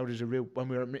there's a route. When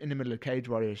we were in the middle of Cage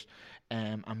Warriors,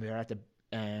 and we were at the,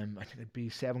 I think it'd be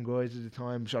 7 guys at the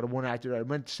time, sort of one after I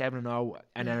went 7-0,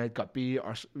 and then it got beat,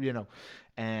 or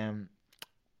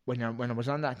when I was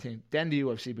on that thing, then the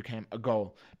UFC became a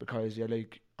goal, because you're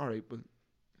like, all right, well,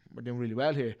 we're doing really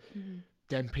well here.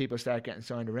 Then people start getting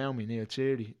signed around me, Neil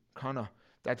Cheery, Connor,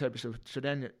 that type of stuff. So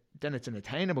then it's an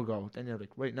attainable goal. Then you're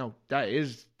like, wait, no, that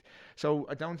is. So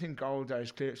I don't think goals are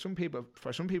as clear.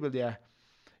 For some people, yeah,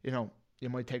 you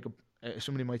might take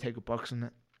somebody might take up boxing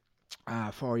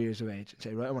at 4 years of age and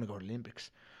say, right, I want to go to the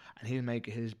Olympics, and he'll make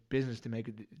it his business to make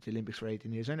it to the Olympics for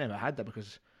 18 years. I never had that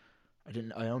because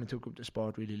I only took up the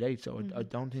sport really late. So I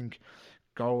don't think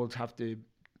goals have to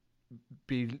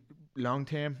be long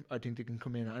term. I think they can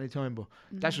come in at any time, but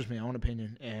that's just my own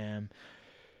opinion.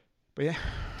 But yeah.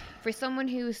 For someone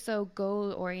who's so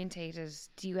goal orientated,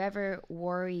 do you ever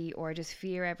worry, or does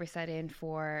fear ever set in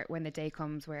for when the day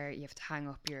comes where you have to hang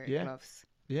up your gloves?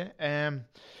 Yeah.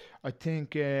 I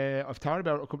think I've thought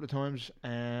about it a couple of times. Me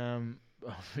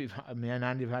and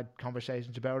Andy have had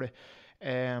conversations about it.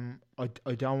 I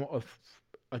don't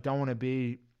want to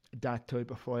be that type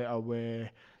of fighter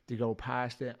where they go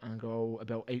past it and go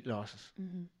about 8 losses,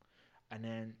 and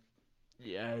then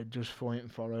just fighting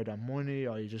for either money,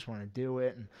 or you just want to do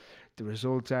it and the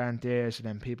results aren't there, so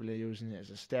then people are using it as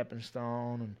a stepping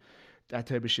stone and that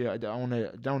type of shit. I don't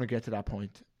want to get to that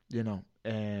point, I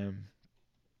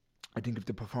think if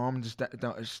the performances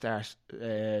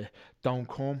don't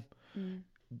come,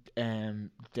 then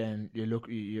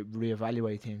you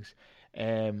reevaluate things,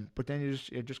 but then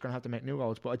you're just gonna have to make new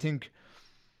goals. But I think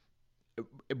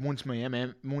once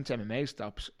MMA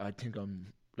stops, I think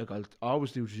I'll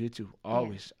always do jiu-jitsu,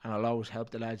 always, and I'll always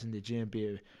help the lads in the gym,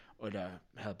 be either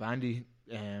help Andy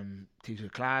teach a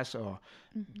class, or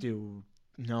do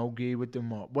no gi with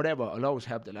them or whatever. I'll always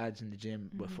help the lads in the gym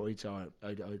with fights, or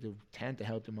I do tend to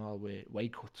help them all with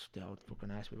weight cuts. They'll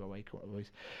fucking ask me about weight cut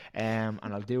advice, and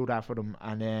I'll do that for them.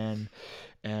 And then,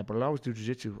 but I'll always do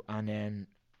jiu-jitsu. And then,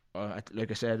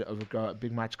 like I said, I've got a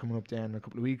big match coming up there in a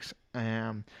couple of weeks.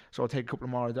 So I'll take a couple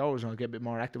more of those, and I'll get a bit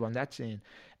more active on that scene.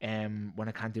 When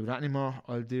I can't do that anymore,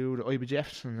 I'll do the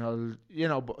IBJJFs, and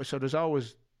I'll, but so there's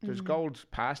goals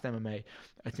past MMA.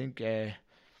 I think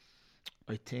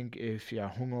if you're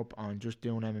hung up on just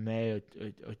doing MMA,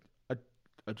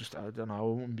 I don't know, I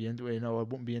wouldn't be into it. I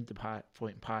wouldn't be into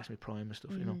fighting past my prime and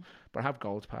stuff, But I have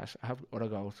goals past. I have other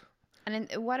goals. And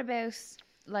then what about,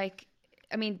 like,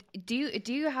 I mean, do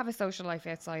you have a social life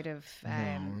outside of? No,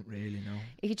 not really. No.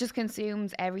 It just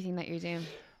consumes everything that you're doing.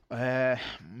 My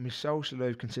social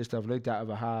life consists of like that. If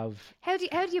I have. How do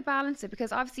you balance it?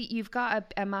 Because obviously you've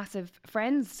got a massive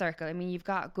friends circle. I mean, you've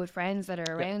got good friends that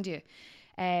are around you.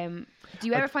 Do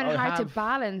you ever find it hard to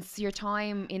balance your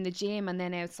time in the gym and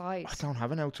then outside? I don't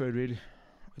have an outside really.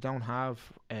 I don't have.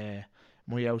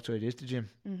 My outside is the gym.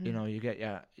 You get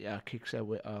your kicks out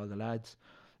with all the lads.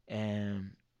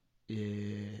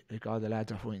 Like all the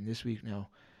lads are fighting this week now.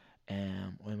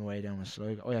 I'm away down in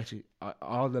Sligo.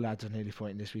 All the lads are nearly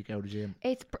fighting this week out of the gym.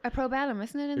 It's a pro bellum,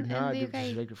 isn't it? In the UK?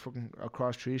 It's like a fucking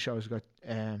across 3 shows. We've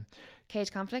got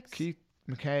Cage Conflicts. Keith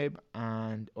McCabe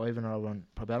and Ivan are on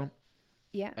pro bellum.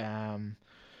 Yeah.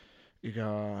 You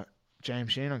got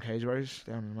James Sheen on Cage Warriors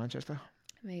down in Manchester.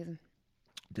 Amazing.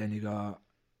 Then you got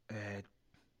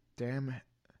Dermot.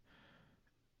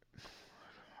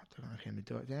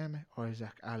 Dermot or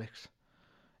Isaac, Alex,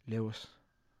 Lewis.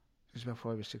 There's about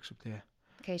 5 or 6 up there.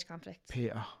 Cage Conflicts.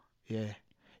 Peter, yeah.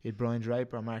 You had Brian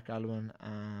Draper, Mark Alwyn,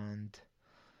 and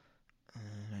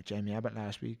Jamie Abbott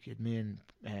last week. You had me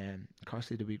and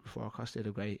Costley the week before. Costley had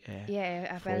a great at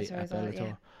Bellator as well.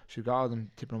 Yeah. So we got all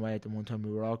them tipping away at the one time.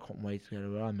 We were all cutting weight together.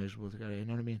 We were all miserable together. You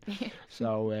know what I mean?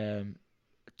 So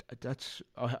that's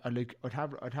I'd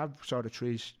have sort of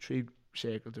three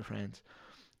circles of friends.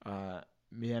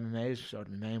 My MMA is sort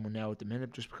of my main one now at the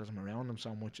minute, just because I'm around them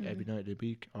so much every night of the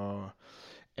week. Or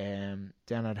then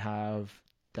I'd have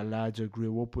the lads I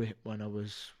grew up with when I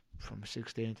was from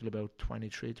 16 till about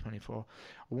 23, 24.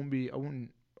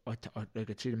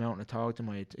 I'd see them out and I'd talk to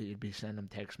them. I'd be sending them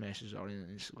text messages or on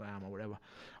Instagram or whatever.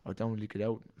 I don't really get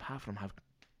out. Half of them have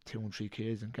 2 and 3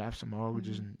 kids and gaffs and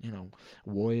mortgages and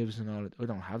wives and all that. I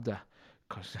don't have that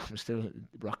because I'm still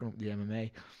rocking up the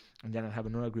MMA. And then I'd have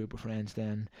another group of friends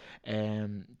then,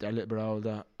 they're a little bit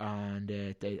older, and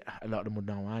a lot of them would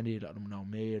know Andy, a lot of them would know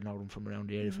me, a lot of them from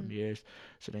around the area from years.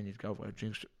 So then you'd go for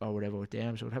drinks or whatever with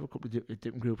them. So I'd have a couple of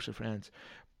different groups of friends,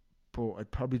 but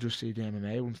I'd probably just see the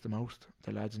MMA ones the most,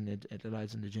 the lads in the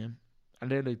gym.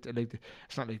 And they're like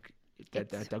it's not like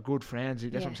they're good friends.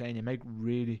 That's what I'm saying. You make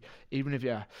really, even if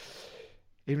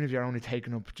you're only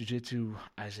taking up jiu-jitsu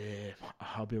as a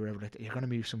hobby or whatever, like that, you're going to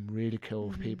meet some really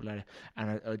cool people at it.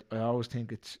 And I always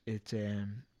think it's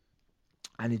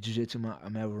any jiu-jitsu mat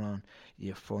I'm ever on,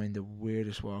 you find the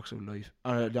weirdest walks of life.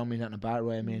 I don't mean that in a bad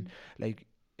way. I mean, like,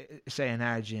 say in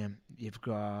our gym, you've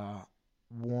got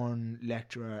one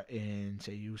lecturer in,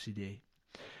 say, UCD.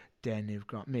 Then you've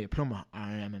got me, a plumber, or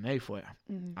an MMA fighter,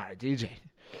 or a DJ.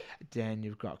 Then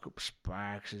you've got a couple of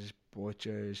Sparks,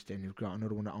 butchers. Then you've got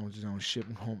another one that owns his own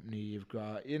shipping company. You've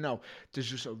got, there's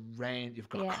just a range. You've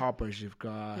got coppers. You've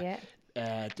got,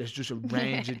 there's just a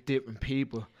range of different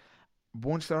people.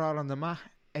 Once they're all on the mat,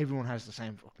 everyone has the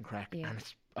same fucking crack, and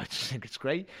I just think it's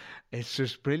great. It's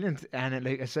just brilliant, and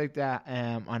it's like that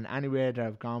on anywhere that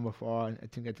I've gone before. I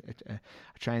think I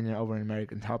trained over in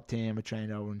American Top Team. I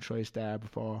trained over in TriStar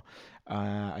before.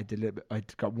 I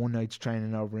got one night's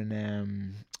training over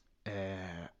in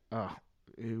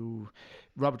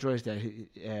Robert Drysdale.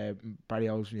 Barry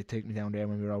always would take me down there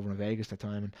when we were over in Vegas that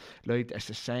time, and like it's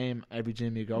the same every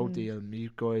gym you go to. You'll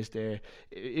meet guys there,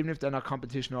 even if they're not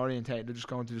competition orientated, they're just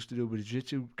going to do with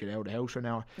jiu-jitsu, get out of the house for an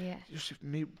hour. Just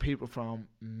meet people from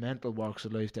mental walks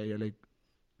of life that you're like,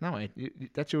 no,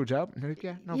 mate, that's your job. And they're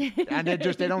like, and they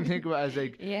don't think of it as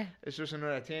like, it's just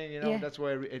another thing, That's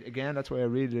why that's why I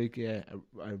really like,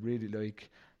 I really like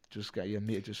just get you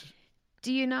meet just.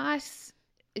 Do you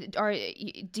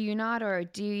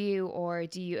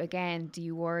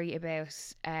worry about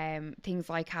things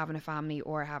like having a family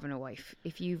or having a wife?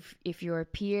 If your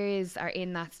peers are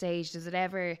in that stage, does it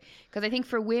ever? Because I think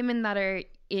for women that are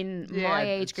in my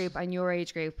age group and your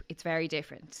age group, it's very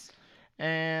different.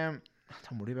 I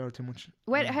don't worry about it too much.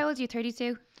 How old are you?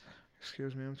 32?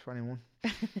 Excuse me, I'm 21.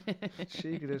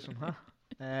 Cheeky this one,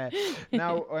 huh?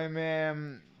 Now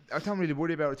I don't really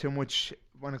worry about it too much.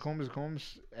 When it comes, it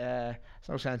comes. It's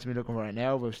no sense to me looking for it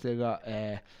now, but I've still got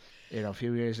you know, a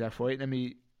few years left fighting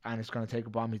me, and it's going to take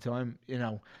up all my time. You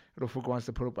know, who the fuck wants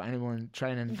to put up with anyone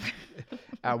training,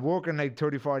 working like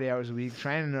 30, 40 hours a week,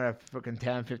 training fucking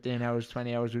 10, 15 hours,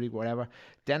 20 hours a week, whatever.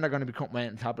 Then they're going to be cutting weight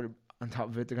on top of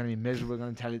it. They're going to be miserable. They're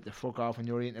going to tell you to fuck off when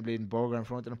you're eating a bleeding burger in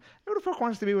front of them. Who the fuck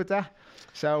wants to be with that?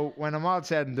 So when I'm all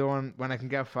said and done, when I can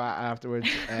get fat afterwards,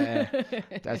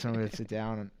 that's when we'll sit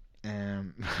down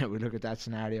and we look at that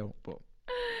scenario. But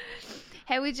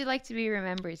how would you like to be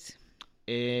remembered?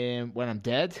 When I'm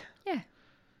dead? Yeah.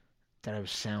 That I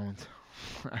was sound.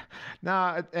 No,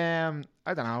 I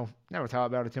don't know. Never thought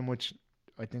about it too much.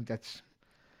 I think that's...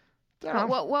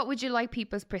 What would you like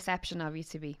people's perception of you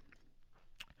to be?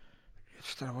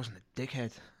 Just that I wasn't a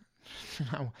dickhead.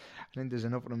 No, I think there's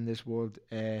enough of them in this world.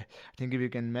 I think if you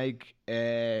can make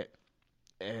a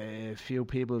few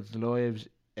people's lives,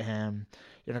 you're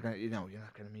not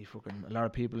gonna meet fucking a lot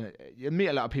of people. You'll meet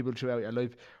a lot of people throughout your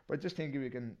life, but I just think if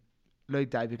you can, like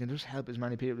that, if you can just help as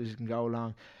many people as you can go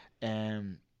along,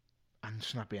 and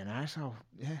just not be an arsehole,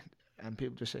 yeah. And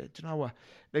people just say, do you know what?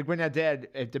 Like when you're dead,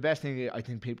 the best thing I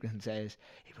think people can say is,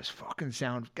 he was fucking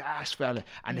sound, gas fella,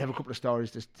 and they have a couple of stories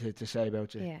to say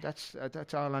about you. Yeah.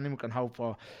 That's all anyone can hope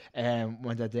for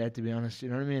when they're dead, to be honest. You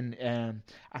know what I mean? And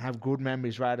have good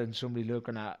memories rather than somebody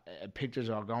looking at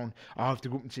pictures or going, oh, I have to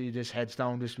go up and see this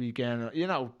headstone this weekend. You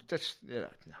know, it's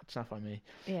not for me.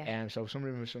 Yeah. So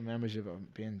somebody with some memories of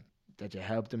being that you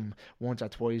helped them once or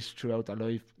twice throughout their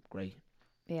life, great.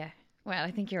 Yeah. Well,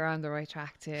 I think you're on the right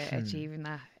track to achieving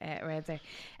that, Redzer.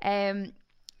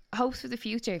 Hopes for the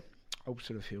future? Hopes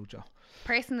for the future.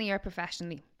 Personally or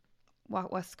professionally? What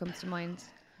comes to mind?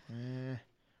 Win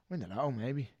the lotto,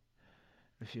 maybe.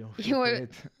 If you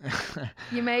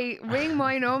you may ring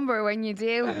my number when you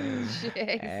do.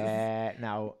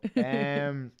 No.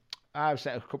 I've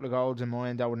set a couple of goals in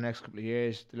mind over the next couple of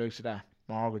years. The likes of that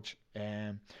mortgage.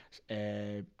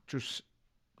 Just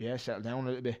settle down a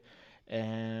little bit. I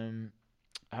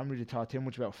haven't really thought too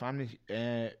much about family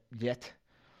yet.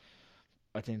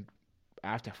 I think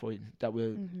after fighting that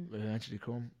will eventually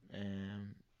come.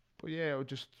 But yeah, I'll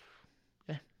just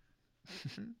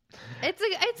It's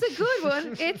a good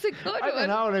one. It's a good one. I don't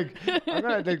know, like I'm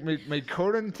gonna like my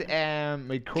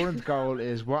current goal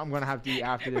is what I'm gonna have to eat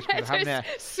after this. I have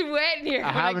sweating here.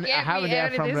 I have an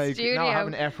F from like studio. no, I have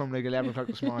an F from like 11 o'clock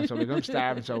this morning. So like I'm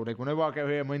starving. So like when I walk out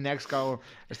here, my next goal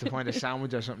is to find a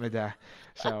sandwich or something like that.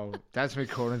 So that's my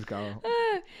current goal.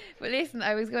 But listen,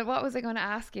 what was I going to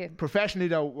ask you? Professionally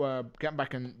though, getting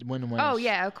back and winning wins. Oh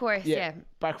yeah, of course, yeah.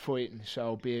 Back fighting.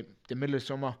 So be it the middle of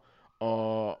summer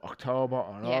or October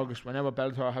or August, whenever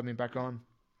Bellator have me back on.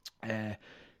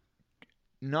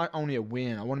 Not only a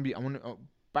win, I want to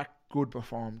back good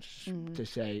performance to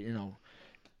say, you know.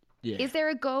 Yeah. Is there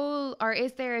a goal or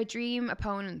is there a dream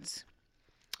opponent?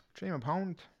 Dream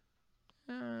opponent?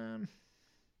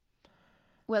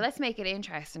 Well, let's make it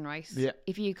interesting, right? Yeah.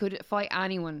 If you could fight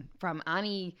anyone from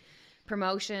any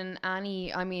promotion,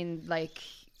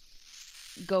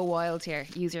 go wild here.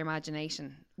 Use your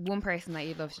imagination. One person that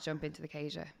you'd love to jump into the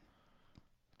cage with.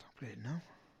 Don't really know.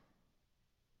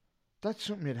 That's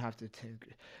something you'd have to think.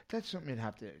 That's something you'd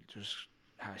have to just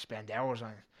spend hours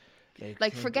on.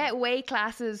 Like forget weight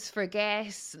classes,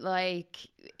 forget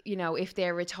if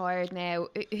they're retired now.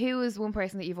 Who is one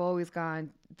person that you've always gone,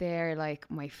 they're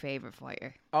like my favourite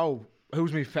fighter? Oh,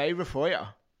 who's my favourite fighter?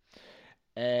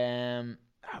 I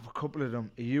have a couple of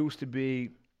them. It used to be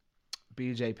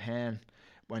BJ Penn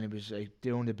when he was like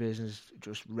doing the business,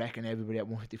 just wrecking everybody at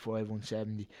 155,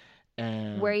 170.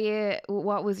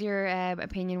 What was your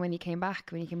opinion when you came back,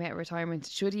 when you came out of retirement?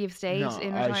 Should he have stayed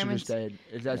in retirement? I should have stayed.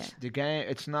 That's the game.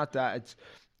 It's not that.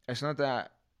 It's not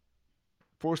that.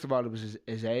 First of all, it was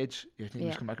his age. I think he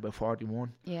was coming back about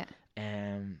 41. Yeah.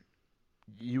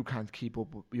 You can't keep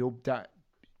up. That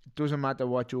doesn't matter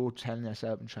what you're telling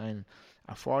yourself in training.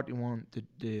 At 41,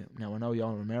 now I know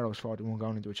Yoel Romero's 41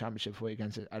 going into a championship fight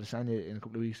against Adesanya in a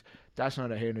couple of weeks. That's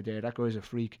not a here nor there. That guy's a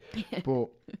freak. But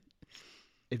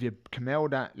if you come out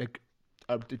of that,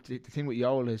 the thing with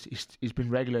Yoel is he's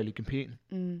been regularly competing.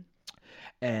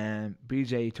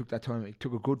 BJ took that time. He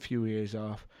took a good few years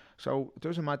off. So it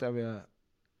doesn't matter if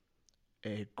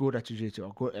you're good at jiu-jitsu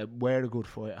or we're a good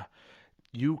fighter.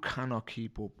 You cannot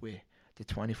keep up with the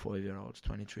 25-year-olds,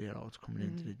 23-year-olds coming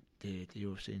into the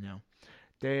UFC now.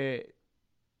 They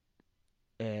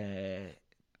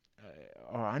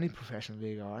or any professional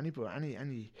league or any of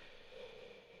them,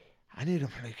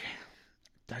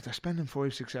 they're spending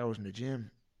 5-6 hours in the gym.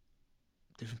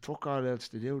 They've fuck all else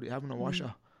to do. They haven't a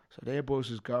washer, so their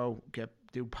bosses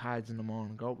do pads in the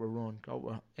morning, go for a run, go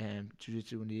for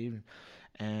jiu-jitsu in the evening,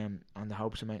 on the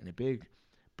hopes of making it big.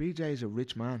 BJ is a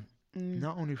rich man.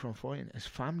 not only from fighting, his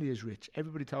family is rich.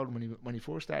 Everybody told him when he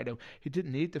first started out, he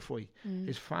didn't need to fight.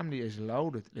 His family is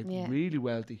loaded, really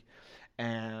wealthy.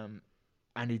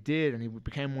 And he did, and he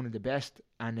became one of the best.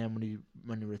 And then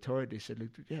when he retired, they said,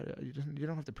 "Look, yeah, you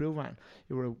don't have to prove that.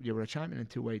 You were a champion in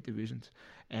 2 weight divisions."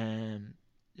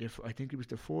 I think he was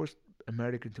the first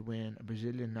American to win a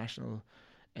Brazilian national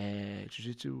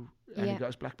jiu-jitsu, and he got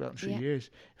his black belt in 3 years.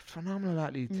 Phenomenal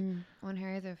athlete.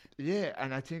 Unheard of. Yeah,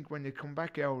 and I think when you come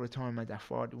back out of retirement at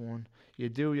 41, you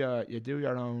do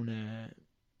your own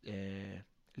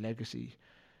legacy.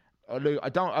 I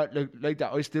don't like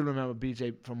that. I still remember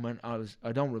BJ from when I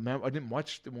didn't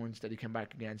watch the ones that he came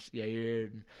back against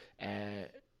Yair. And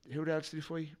who else did he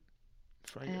fight?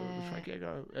 Frank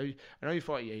Edgar. I know he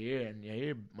fought Yair, and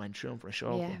Yair went through him for a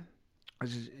show. Yeah.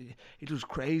 He does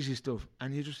crazy stuff,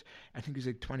 and I think he's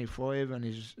like 25, and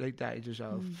he's just like that. He's just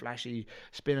all flashy,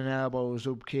 spinning elbows,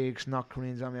 up kicks, knock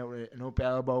Koreans on me out with an up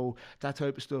elbow, that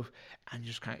type of stuff. And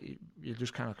you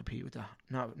just cannot compete with that.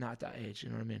 Not at that age, you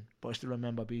know what I mean? But I still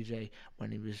remember BJ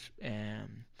when he was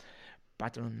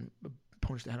battering,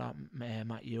 punched the head off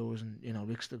Matt Hughes, and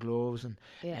ricked the gloves and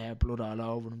blood all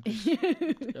over him.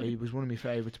 He was one of my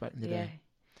favourites back in the day.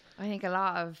 I think a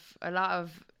lot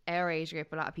of our age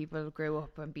group, a lot of people grew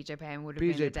up and BJ Penn would have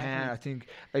been BJ Penn. I think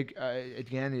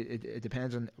again it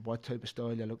depends on what type of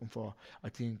style you're looking for. I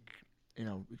think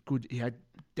good. He had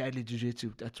deadly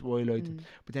jiu-jitsu. That's why I liked him.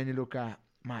 But then you look at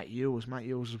Matt Hughes. Matt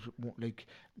Hughes was like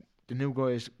the new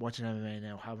guys watching MMA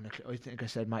now having I think I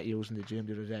said Matt Hughes in the gym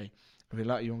the other day. There's a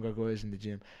lot of younger guys in the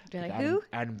gym. Like who?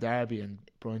 Adam Darby and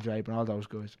Brian Draper and all those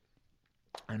guys.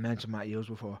 I mentioned Matt Hughes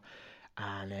before.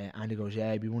 And Andy goes,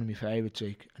 yeah, he'd be one of my favourites.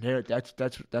 Like, and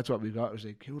that's what we got. I was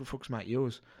like, who the fuck's Matt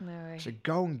Hughes? No way. So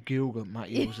go and Google Matt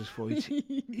Hughes' fights.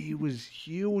 He was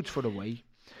huge for the weight,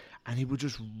 and he would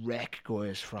just wreck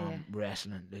guys from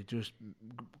wrestling. They just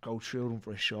go through them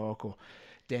for a shortcut.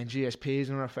 Then GSP is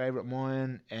another favourite of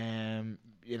mine.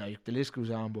 The list goes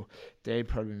on, but they'd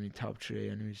probably be top 3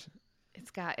 anyways.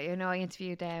 It's got, I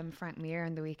interviewed Frank Mir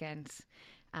on the weekend,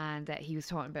 and he was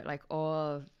talking about like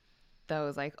all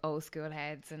those like old school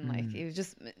heads, and like it's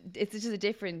just a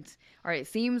different, or it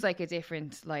seems like a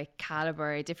different like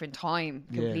caliber, a different time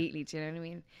completely. Do you know what I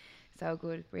mean? So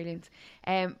good, brilliant.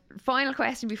 Final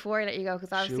question before I let you go,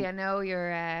 because obviously I know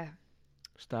you're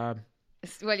starving.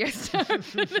 Well, you're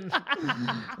starving.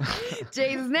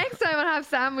 Jesus, next time I'll have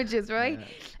sandwiches, right?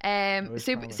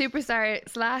 Superstar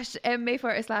 / MMA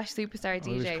fighter / superstar DJ.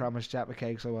 I always promised Japa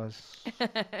cakes. I was.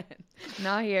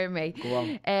 Not here, mate. Go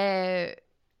on.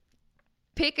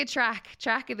 Pick a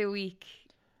track of the week.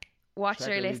 Watch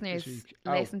our listeners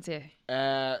listen to.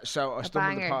 So I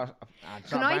stumbled across.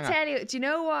 Can I tell you? Do you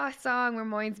know what song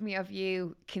reminds me of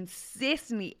you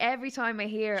consistently? Every time I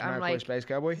hear it, I'm like, Space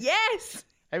Cowboy. Yes.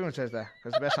 Everyone says that because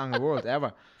it's the best song in the world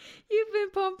ever. You've been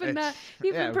pumping that.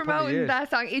 You've been promoting that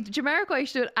song. Jamiroquai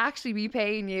should actually be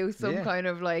paying you some kind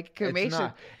of like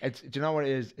commission. Do you know what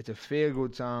it is? It's a feel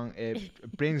good song. It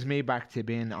brings me back to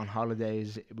being on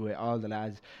holidays with all the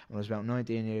lads when I was about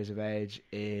 19 years of age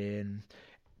in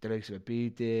the likes of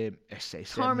Ibiza,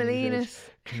 Torremolinos,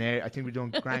 Canary. I think we're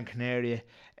doing Gran Canaria,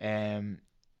 and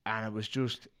it was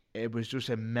just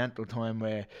a mental time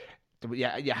where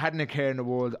you hadn't a care in the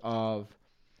world of.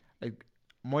 Like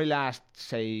my last,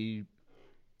 say,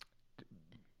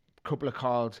 couple of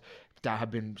calls that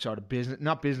have been sort of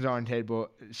not business oriented,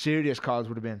 but serious calls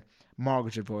would have been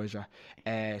mortgage advisor.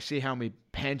 See how my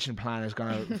pension plan is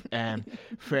going to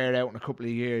fare out in a couple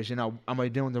of years. Am I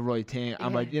doing the right thing?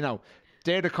 Am I,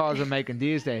 they're the calls I'm making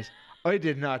these days. I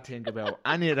did not think about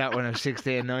any of that when I was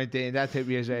 16, 19, that type of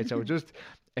years age. So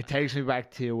it takes me back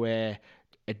to a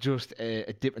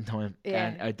different time.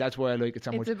 Yeah. And that's why I like it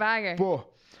so much. It's a banger. But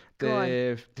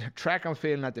the track I'm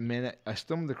feeling at the minute, I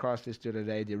stumbled across this the other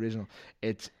day, the original.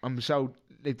 I'm so,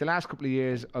 like the last couple of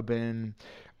years, I've been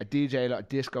a DJ, a lot of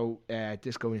disco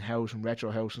in house and retro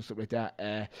house and stuff like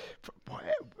that.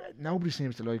 Nobody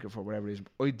seems to like it for whatever reason.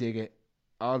 I dig it.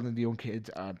 All of the young kids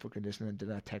are fucking listening to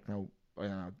that techno. I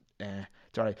don't know.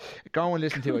 Sorry. Go and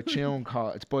listen to a tune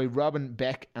it's by Robin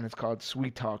Beck, and it's called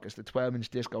Sweet Talk. It's the 12-inch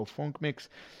disco funk mix.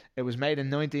 It was made in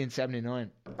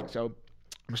 1979. So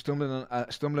I'm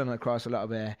stumbling across a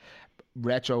lot of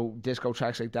retro disco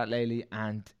tracks like that lately,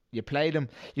 and you play them,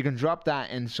 you can drop that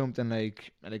in something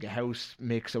like a house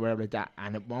mix or whatever like that,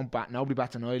 and it won't nobody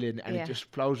bats an eyelid, and it just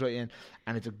flows right in,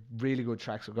 and it's a really good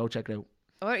track, so go check it out.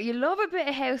 Or you love a bit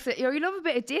of house, or you love a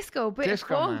bit of disco, a bit of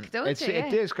funk, man. Don't you?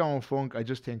 It's disco and funk. I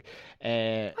just think.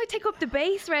 I take up the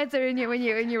bass, Redzer, when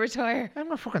you retire. I have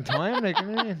no fucking time, like.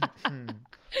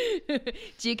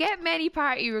 Do you get many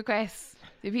party requests?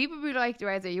 The people be like,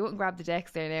 right there, you wouldn't grab the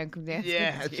decks there now and come down.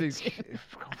 Yeah, it's like,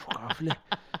 fuck off, like.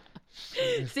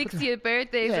 60th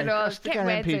birthdays and all. Stick Get an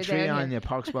red MP3 on your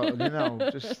pox bottle, you know.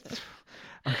 Just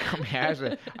I got my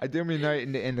arse. I do my night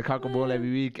in the Cock and Bull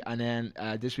every week, and then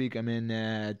this week I'm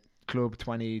in Club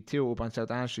 22 up on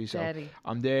South Ann Street. So Daddy.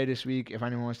 I'm there this week. If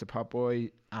anyone wants to pop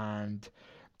by, and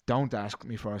don't ask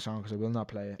me for a song because I will not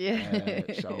play it. Yeah.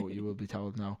 So you will be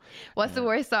told no. What's the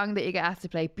worst song that you get asked to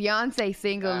play? Beyonce,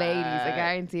 Single Ladies, I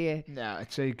guarantee you. No,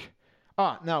 it's like,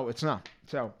 oh no, it's not.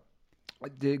 So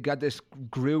they got this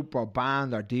group or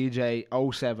band or DJ,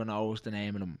 070's the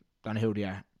name of them. Don't know who they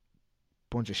are.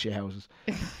 Bunch of shithouses.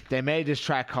 They made this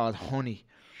track called Honey,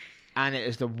 and it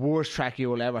is the worst track you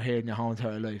will ever hear in your whole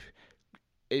entire life.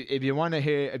 If you want to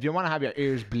have your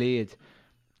ears bleed,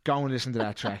 go and listen to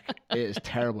that track. It is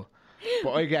terrible.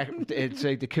 But it's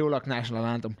like the Coolock National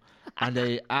Anthem, and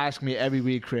they ask me every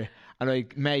week for it, and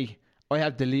like, mate, I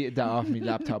have deleted that off my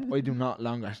laptop. I do not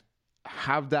longer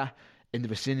have that in the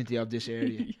vicinity of this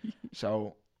area.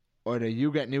 So either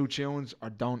you get new tunes or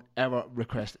don't ever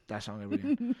request that song ever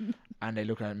again. And they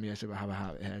look at me as if I have a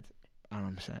head, and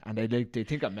I'm saying, and they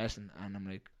think I'm messing, and I'm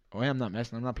like, oh, I am not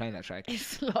messing. I'm not playing that track.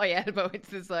 Sly elbow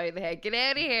into the side of the head. Get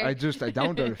out of here. I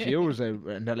don't refuse.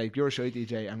 And they're like, you're a shy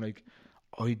DJ. I'm like,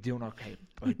 I do not care.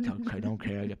 I don't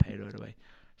care. I get paid right away.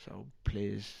 So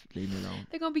please leave me alone.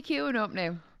 They're going to be queuing up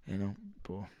now. You know,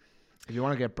 but if you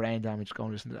want to get brain damage, go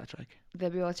and listen to that track.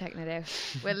 They'll be all checking it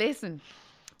out. Well, listen,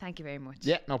 thank you very much.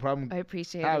 Yeah, no problem. I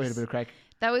appreciate We it. had a bit of crack.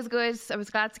 That was good. I was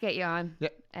glad to get you on. Yeah.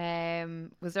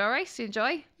 Was it alright? Did you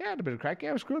enjoy? Yeah, I had a bit of crack. Yeah,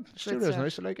 it was good. The studio was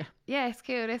nice. I like it. Yeah, it's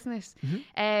cool, isn't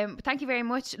it? Thank you very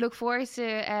much. Look forward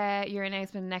to your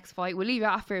announcement next fight. We'll leave you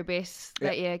off for a bit,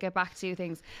 let you get back to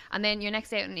things. And then your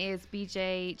next outing is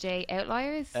BJJ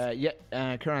Outliers?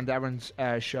 Kieran Davern's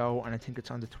show, and I think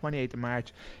it's on the 28th of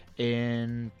March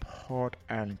in Port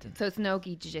Arlington. So it's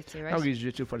No-Gi Jiu-Jitsu, right? No-Gi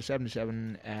Jiu-Jitsu for the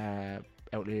 77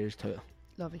 Outliers title.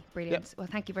 Lovely, brilliant. Yep. Well,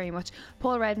 thank you very much.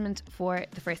 Paul Redmond for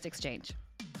The First Exchange.